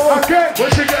all about when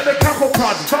she get the cackle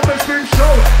prod. Some scream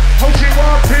show how she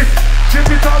want it. She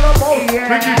get all about we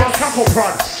give her cackle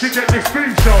prod. She get the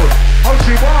scream show how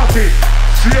she want it.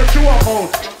 Straight to her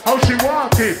mouth how she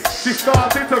want it. She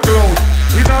started to glow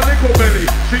in her little belly.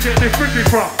 She get the freaky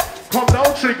from. Come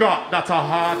down trigger, that's a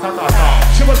heart and a heart.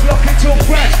 She was looking too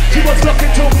fresh, she was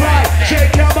looking too bright.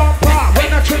 Shake your bumper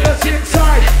when the trigger's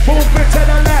inside. Move it to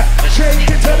the left, shake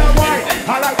it to the right.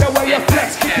 I like the way you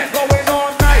flex, keep it going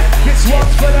all night. This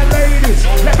one's for the ladies,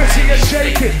 let me see you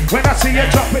shake it. When I see you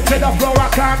drop it to the floor, I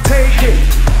can't take it.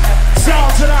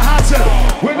 Sound to the hazard,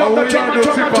 we love the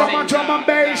drum and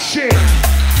bass shit.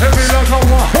 Every like a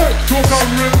one, took a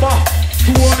rimmer.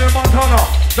 To one in Montana,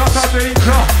 that's a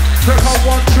danger. Take a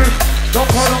one trip, don't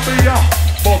Colombia.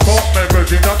 Fuck up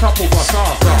everything, that's a pupa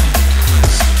salsa.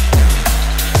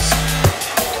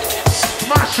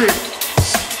 Smash it.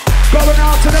 Going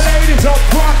out to the ladies up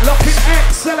front, looking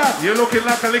excellent. You're looking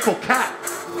like a little cat.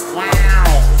 Wow.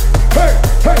 Hey,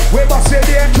 hey, we must see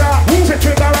the enter. To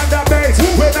trigger and the bass.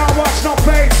 We not watch no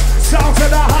face. Sounds of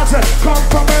the hazard come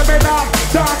from every knob.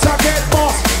 Dance and get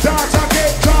boss, dance and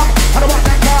get drunk. And what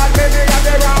they call me, and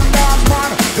the ram dance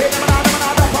man. They never know them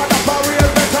another part of a real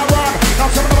veteran. Now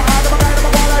some of them are the guy,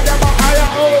 them are like them are higher.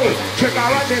 Oh, trigger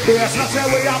and the bass. Now say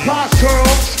we are pass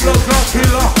through. Look like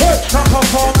killer, top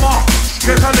performer.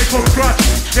 Get a little scratch,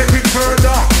 get it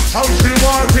further. How she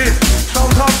want it,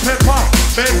 salt and pepper.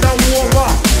 Bend the over,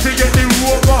 she get the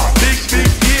rover. Big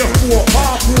gear 4,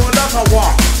 half 4, that's a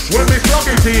walk. When we plug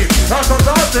it in, that's a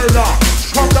dazzler.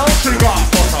 Come down trigger,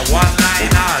 but a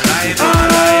one-liner, liner.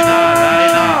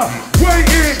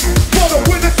 Waiting for the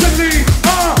winner to lead.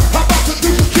 About to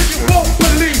do some shit you won't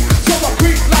believe. So I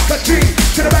creep like a G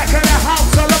to the back of the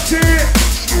house. I looked in.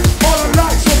 All the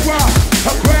lights were out.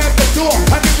 I grabbed the door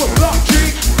and it was locked, G.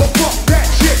 But fuck that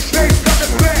shit, bass got the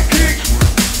back kick.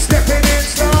 Stepping in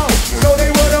slow, so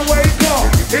they wouldn't wake up.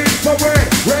 Infrared,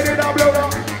 ready to blow up.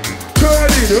 Turn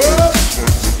it up.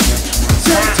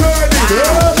 Say turn it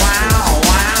up.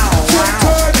 Say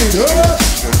turn it up.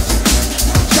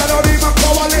 Shadow Demon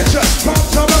Coalition, come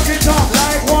to look it up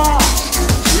like what?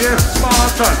 Yes,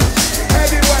 Spartan.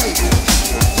 Heavyweight.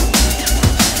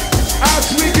 As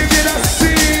we give you the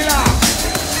sealer.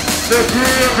 The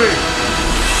gravy.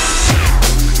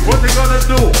 What they gonna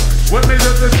do? When they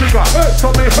get the trigger,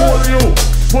 so they hold you,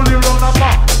 pull you round the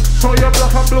back, so you're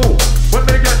black and blue. When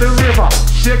they get the river,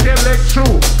 shake your leg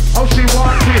through. How she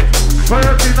want it,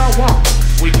 birds in a walk.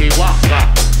 Wiki waka,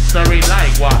 sorry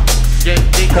like what? Get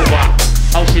dick over.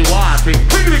 How she want it,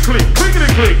 clickety click,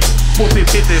 clickety click. Put it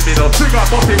in the middle, trigger,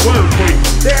 but it will quick.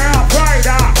 They're a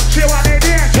rider, she want the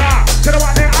danger. She don't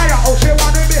want the higher, oh she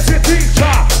want the basic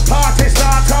teacher. Party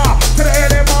starter, to the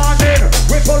early morning.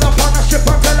 We pull up on a strip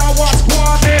and tell her what's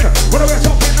going in. When we wait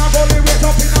up in a gully, wait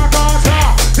up in a Gaza.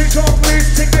 The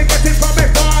junglist think they get it from me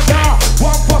father.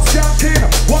 One for skanking,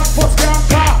 one for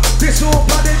skanker. This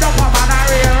super the dumper man a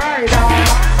real rider.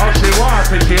 How she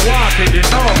want it, you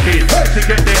know it. She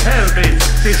get the helmet,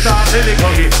 she start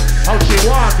lyrical hit. How she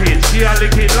want it, she a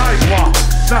lick it like what?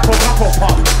 Snap up,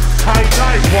 high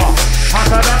like what?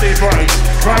 Hotter than the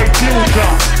bright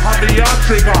future. And the young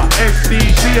trigger,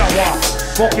 SDG a what?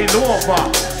 Fucking over,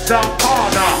 down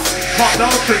corner. Pop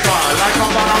down trigger, like a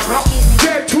man of rock.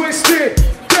 Get twisted,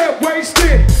 get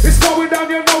wasted. It's going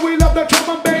down, you know we love the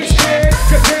drum and bass kid.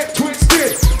 Get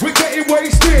twisted, we getting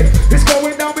wasted. It's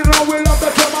going down, we know we love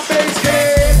the drum and bass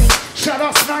kid.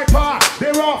 Shadow sniper,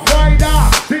 they're off rider.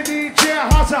 The DJ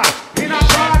hazard, in a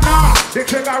corner. The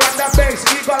trigger and the bass,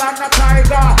 eagle and the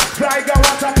tiger. Tiger,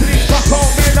 what a please, fuck out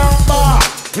me number.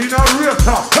 In a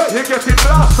racer, you get the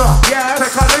blaster. Yes.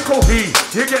 Take a little heat,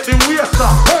 you get the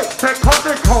waster. Hey. Take a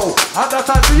nickel, and that's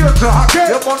a danger. Okay.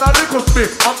 You want a little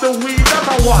spit of the weed, that's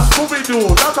a what? Scooby-Doo,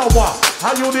 that's a what?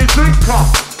 How you the drinker,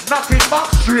 knock it back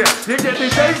straight, you get the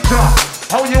danger.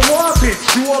 How you want it,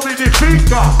 show me the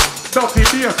finger. Dirty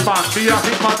bass man, be a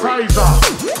hypnotizer.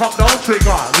 Come down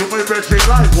trigger, you may be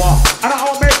like what? And I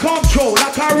hold me control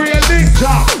like a real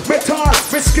ninja. Me tall,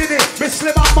 me skinny, me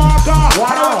slim and marker.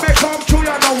 Wow. And I hold me come true,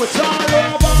 you know it's all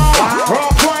over. Wow.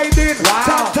 Rock riding,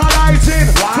 Wow. tantalizing.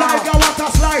 Wow. Flying a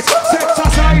water slice,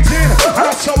 sexercising. And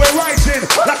that's how we writing,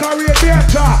 like a real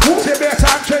danger. See bass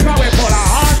and trigger, we pull a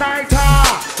all-nighter.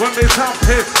 When they tap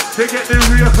hit, they get the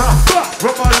razor.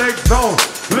 Rub my legs down,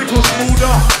 little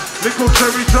smoother. Little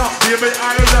cherry drop, baby,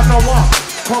 I that's a what?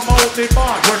 Come out the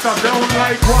bar, work up down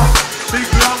like what? Big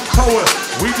long towel,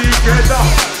 we together.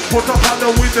 Put up on the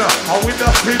window, a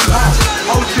window pillar.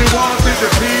 How she wanted the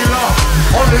peeler.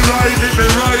 Only riding, me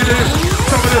riding.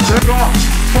 Some of the trigger,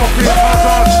 fucking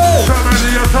hazard.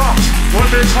 Terminator, when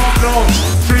they come down,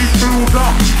 see bruiser.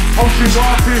 How she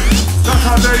wanted, that's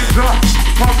a danger.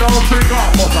 Come down trigger,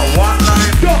 but a one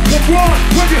line. Duck the run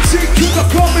when you see Cuba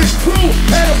coming through.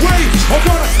 Head away, I'm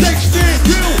gonna stage near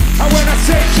you. And when I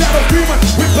say Shadow Demon,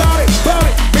 we bout it.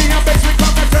 Me and bass, we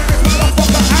come and turn this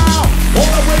motherfucker out. All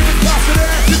the way we cross the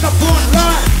ass in the front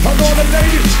line. And all the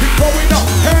ladies, we going up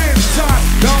hands time.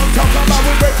 Don't talk about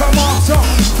we break them off, so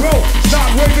bro, stop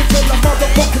waiting till the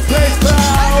motherfucking place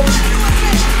loud.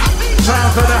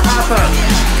 Sounds of the hazard.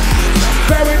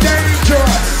 Very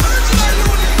dangerous.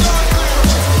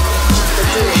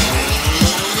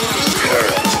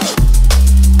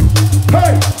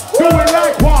 Hey, do it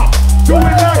like what? Do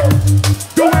it like.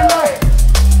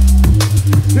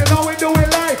 You know we do it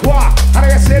like what? And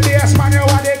I say yes, man, you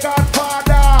are the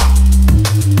Godfather.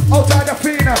 Outside the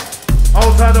Fina.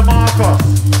 Outside the Marcus.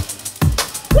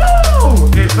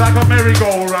 Woo! It's like a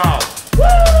merry-go-round.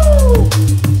 Woo!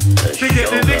 She get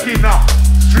the dicky now.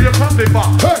 Straight from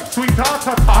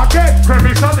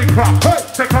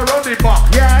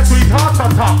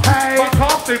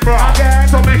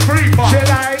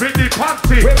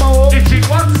want it. With my hook. Itching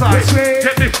one side. Which way?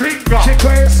 Get the finger. She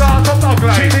quick. Start up the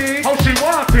glide. She need. How she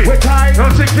want it. We tight. No,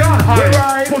 she can't hide. We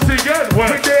right. Pussy get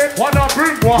wet. We did. Wanna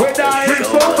bring one. We die. Bring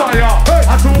some fire. Hey.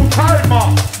 A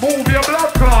two-timer. Move your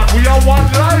blood clot. We are one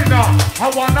liner. I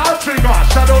want our trigger.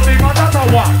 Shadow name another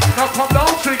one. Now come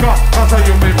down trigger. Cause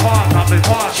you be partner, be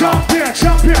partner. Champion,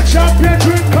 champion, champion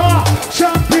drinker.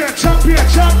 Champion, champion,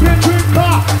 champion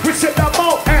drinker. We sit them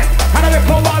out, eh? And a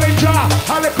little manager, a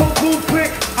little cool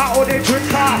click. Out the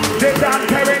drinker. They done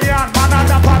Caribbean, man and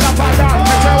the pada.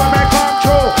 Me tell when me come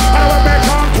true, and when me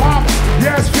come top.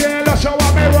 Yes, feel show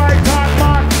me right hand,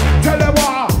 man. Tell them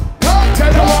what,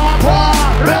 tell them what.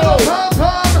 Rebel pump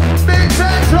pump, big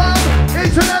bang drum.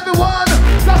 Each and every one,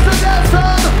 that's the dance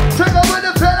song. Trigger with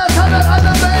the fellas and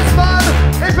the bass man.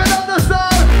 If you love the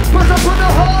song, put up on the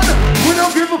horn. We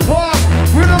don't give a fuck,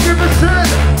 we don't give a shit.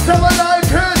 So I like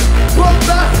it, but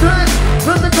that's it.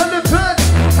 Physically fit,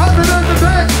 under the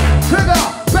bed. Trigger,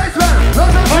 bassman,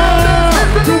 love the shit.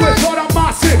 Do it for the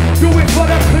massive, do it for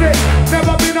the click.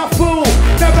 Never been a fool,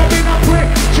 never been a prick.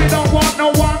 She don't want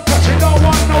no one, cause she don't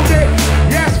want no dick.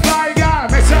 Yes, fly girl,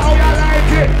 me say how you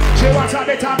like it. She wants a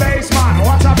bit of bassman,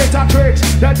 wants a bit of tricks.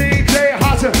 The DJ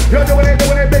has it, you're doing it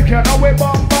big, you know it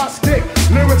bombastic.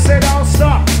 Lyrics say don't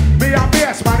stop, me a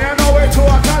bassman, you know it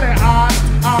totally on.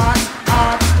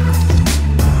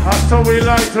 That's how we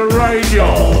like to ride you.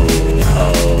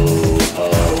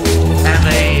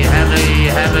 Heavy, heavy,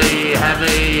 heavy,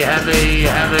 heavy, heavy,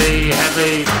 heavy,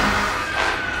 heavy.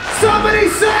 Somebody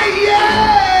say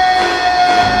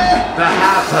yeah! The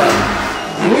hatter.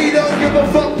 We don't give a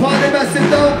fuck, party messing,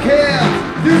 don't care.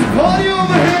 This party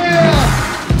over here.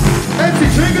 MC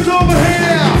Triggers over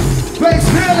here. Bass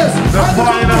fearless. The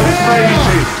final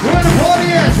stages. Where the party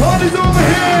is, party's over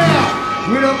here.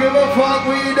 We don't give a fuck,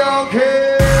 we don't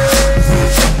care.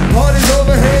 Party's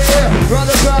over here. Run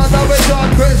around, now it's on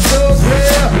crystal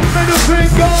clear. Middle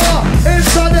finger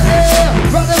inside the air.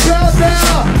 Run around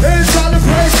now, inside the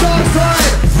place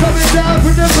outside. Coming down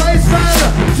with the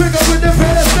bassman. Trigger with the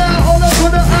fearless now, all up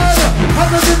on the end.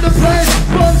 Hammers in the place,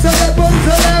 bumps on that, boom,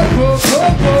 boom,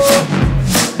 boom.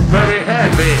 Very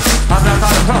heavy, I'm not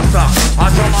a cluster. I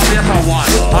draw my bass on one.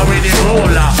 I read the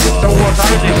roller. So what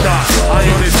I did shot, I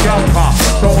use the scalper.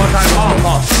 So what I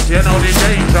marker, you know the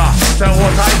danger. So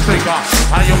what I trigger,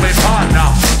 I use my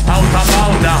partner. Out of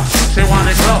boulder, she want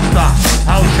the cluster.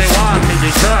 How she wanted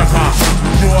the jerker.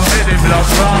 She want me the blood,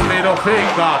 round middle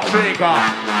finger, trigger.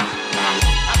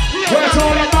 Where's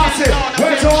all the massive?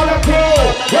 Where's all the crew?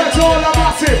 Where's all the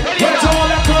massive? Where's all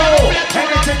the crew?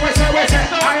 Anything we say, oh.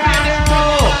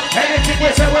 Anything we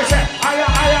say, oh.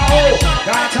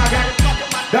 Dance again,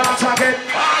 dance again.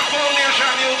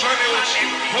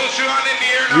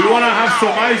 You wanna have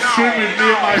some ice cream with me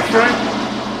and my friend?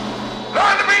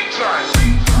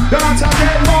 Dance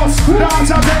again, boss.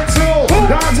 Dance again, slow.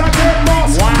 Dance again,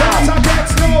 boss. Dance again,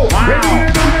 slow. We're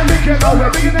doing the liquor, though. We're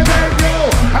bringing the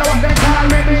radio. I don't want them call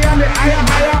me and the higher,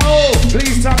 oh.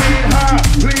 Please to meet her,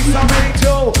 please to meet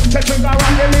you. Check it around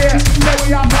the list, say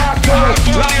we are part two.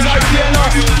 Long like Taylor,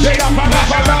 they are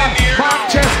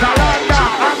Manchester, London,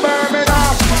 and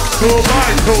Birmingham.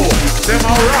 2x2, them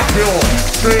a rock you.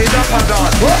 Straight up and down,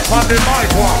 on the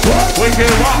mic one. We get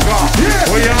rocker,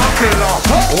 we are killer.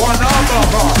 One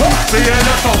hamburger, see a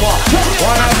little one.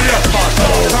 One of the spot,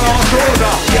 one on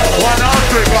shoulder. One on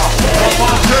trigger, one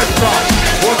on chester.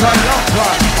 What I love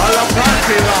that, I love that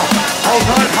killer.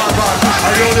 Outside hazard,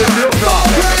 I know the filter.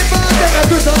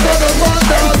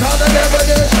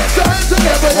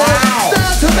 Wow.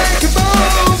 Start to make it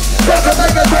move. Start to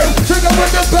make it move. Trigger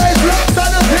with the bass, rocks and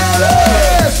the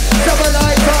fearless. Someone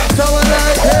like that, someone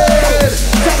like it.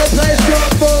 Someone plays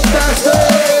strong,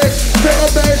 bombastic. Trigger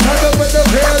bass, handle with the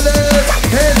fearless.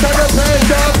 Inside the place,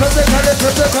 down,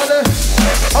 physically.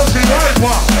 How she like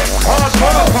one, hard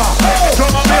worker.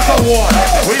 Drum and bass award,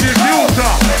 we the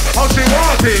future. How she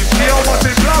want it, she almost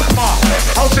in plasma.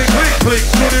 How she click to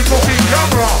the fucking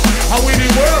camera. How we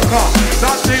the worker,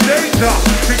 that's the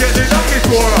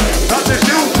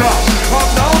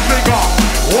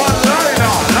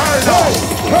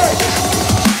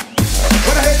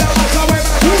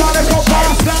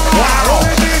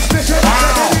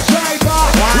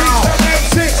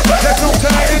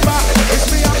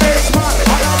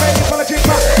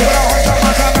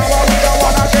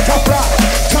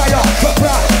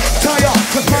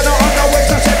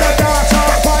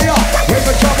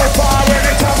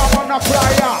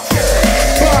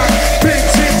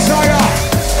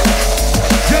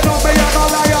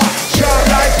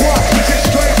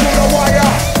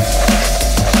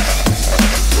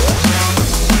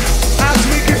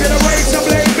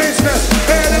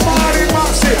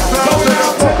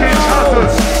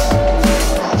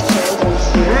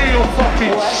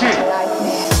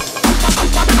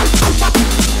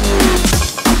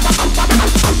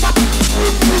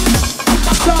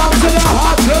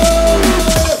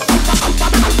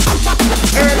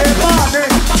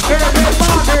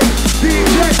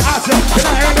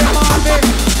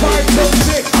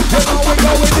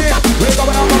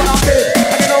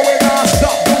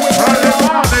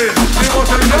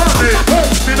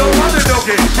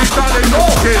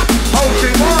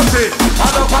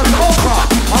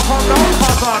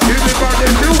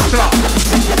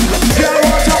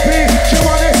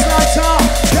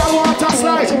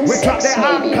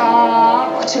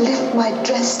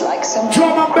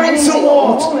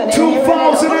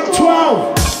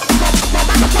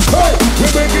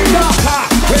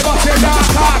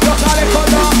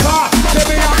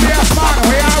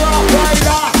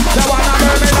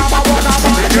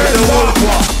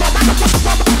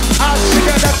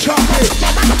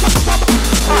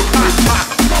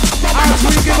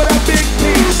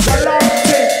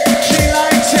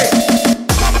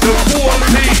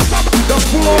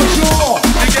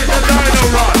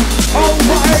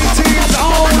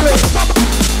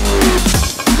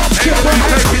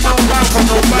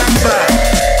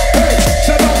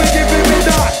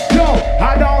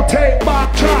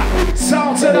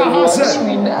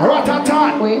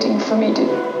me to.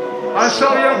 I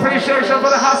show you appreciation for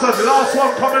the hazard. The last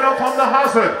one coming up on the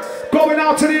hazard. Going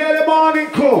out to the early morning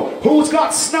crew. Who's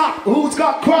got snap? Who's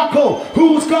got crackle?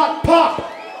 Who's got pop?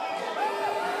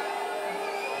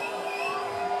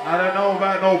 I don't know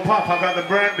about no pop. I got the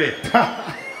brandy.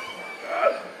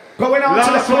 Going out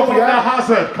last to the one crew, from the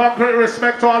hazard. Concrete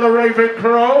respect to all the raving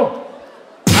crew.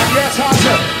 And yes,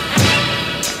 hazard.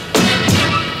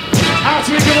 As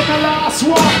we give them the last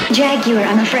one. Jaguar,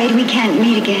 I'm afraid we can't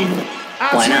meet again.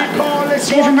 Why not?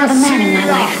 There's another man in my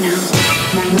life now.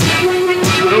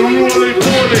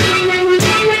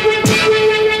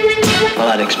 Well,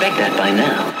 I'd expect that by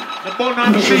now.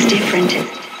 This is different.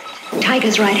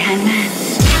 Tiger's right-hand man.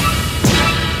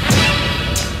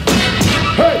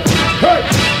 Hey, hey,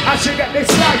 I should get this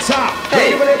lights up.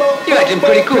 Hey, you're acting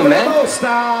pretty cool, man.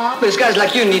 But guys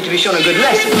like you need to be shown a good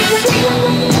lesson.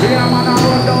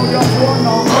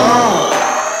 Oh,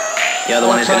 you're the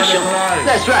one who's going to show.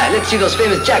 That's right, let's see those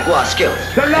famous Jaguar skills.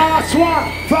 The last one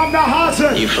from the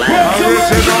hazard. You flat.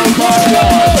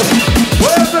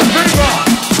 Where's the finger?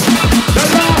 The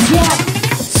last one.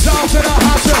 Sound to the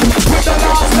hazard. With the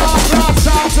last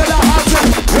sound to the hazard.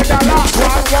 With the last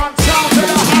one sound to the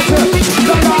hazard.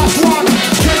 The last one.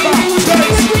 Trigger,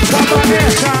 bass,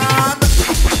 combination.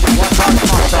 What's up,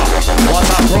 master?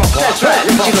 What's up, rock? That's right,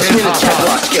 let's see those famous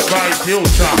Jaguar skills. Great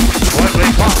future. When we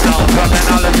come down,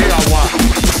 terminology or what?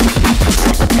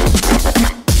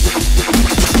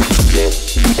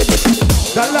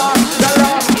 The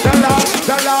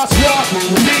last one.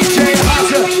 DJ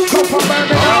Hazard. Come from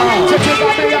Birmingham. To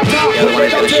trigger me up now.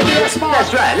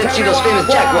 That's right, let's see those famous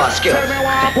Jaguar skills. Tell me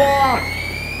what, boy.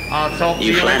 I'll talk to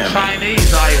You you in flatter me.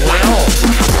 Chinese, I will.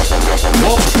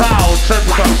 Look down,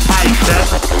 temptation.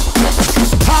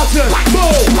 Hazard,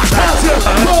 boom, hazard,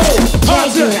 boom,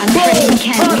 hazard, Jaguar, I'm afraid we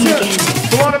can't meet again.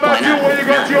 So what about you when you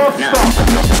got your stuff?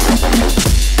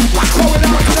 going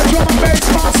out to the drum and bass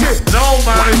massive. No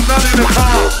man, it's not in the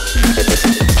car.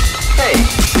 Hey,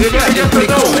 You better get to pretty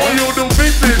know cool, who man. you do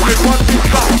business with once you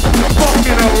stop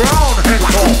fucking around,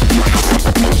 Henko.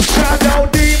 Shadow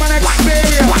demon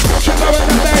experience. Trigger in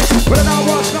the bass. But I don't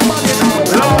watch nobody now.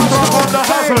 Last one on the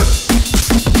hazard.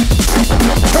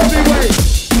 Heavyweight.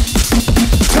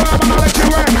 Terminology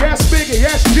rank. Yes, Biggie.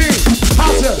 Yes, G.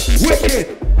 Hazard. Wicked.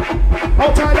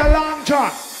 Outside the long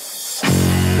john.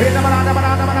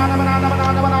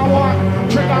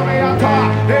 Trigger me a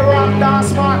car. They run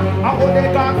dance man. I put the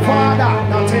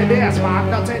Godfather. Dirty bass man.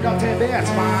 Dirty bass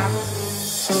man.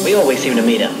 We always seem to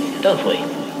meet up, don't we?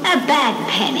 A bad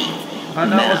penny.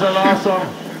 And that was the last one.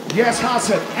 Yes,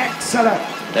 Hazard. Excellent.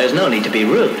 There's no need to be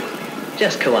rude.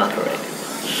 Just cooperate.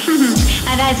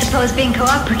 And I suppose being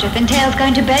cooperative entails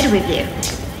going to bed with you.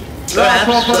 Last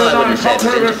one for the I night. wouldn't say it was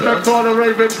Complete interfering. respect to all the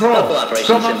raving No crew. cooperation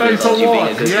Summer simply Bass involves you being a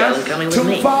Awards, good girl and yes? coming with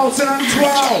me.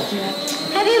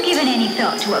 2012. Have you given any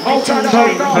thought to what this Outside is? the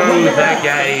Through house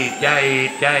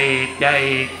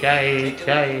the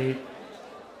gate.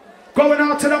 Going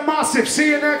out to the massive. See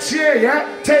you next year,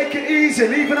 yeah? Take it easy.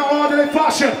 Leave in an orderly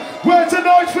fashion. Where's the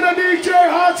noise for the DJ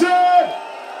Hazard?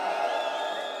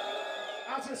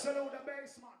 Hazard, salute the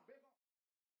bass man.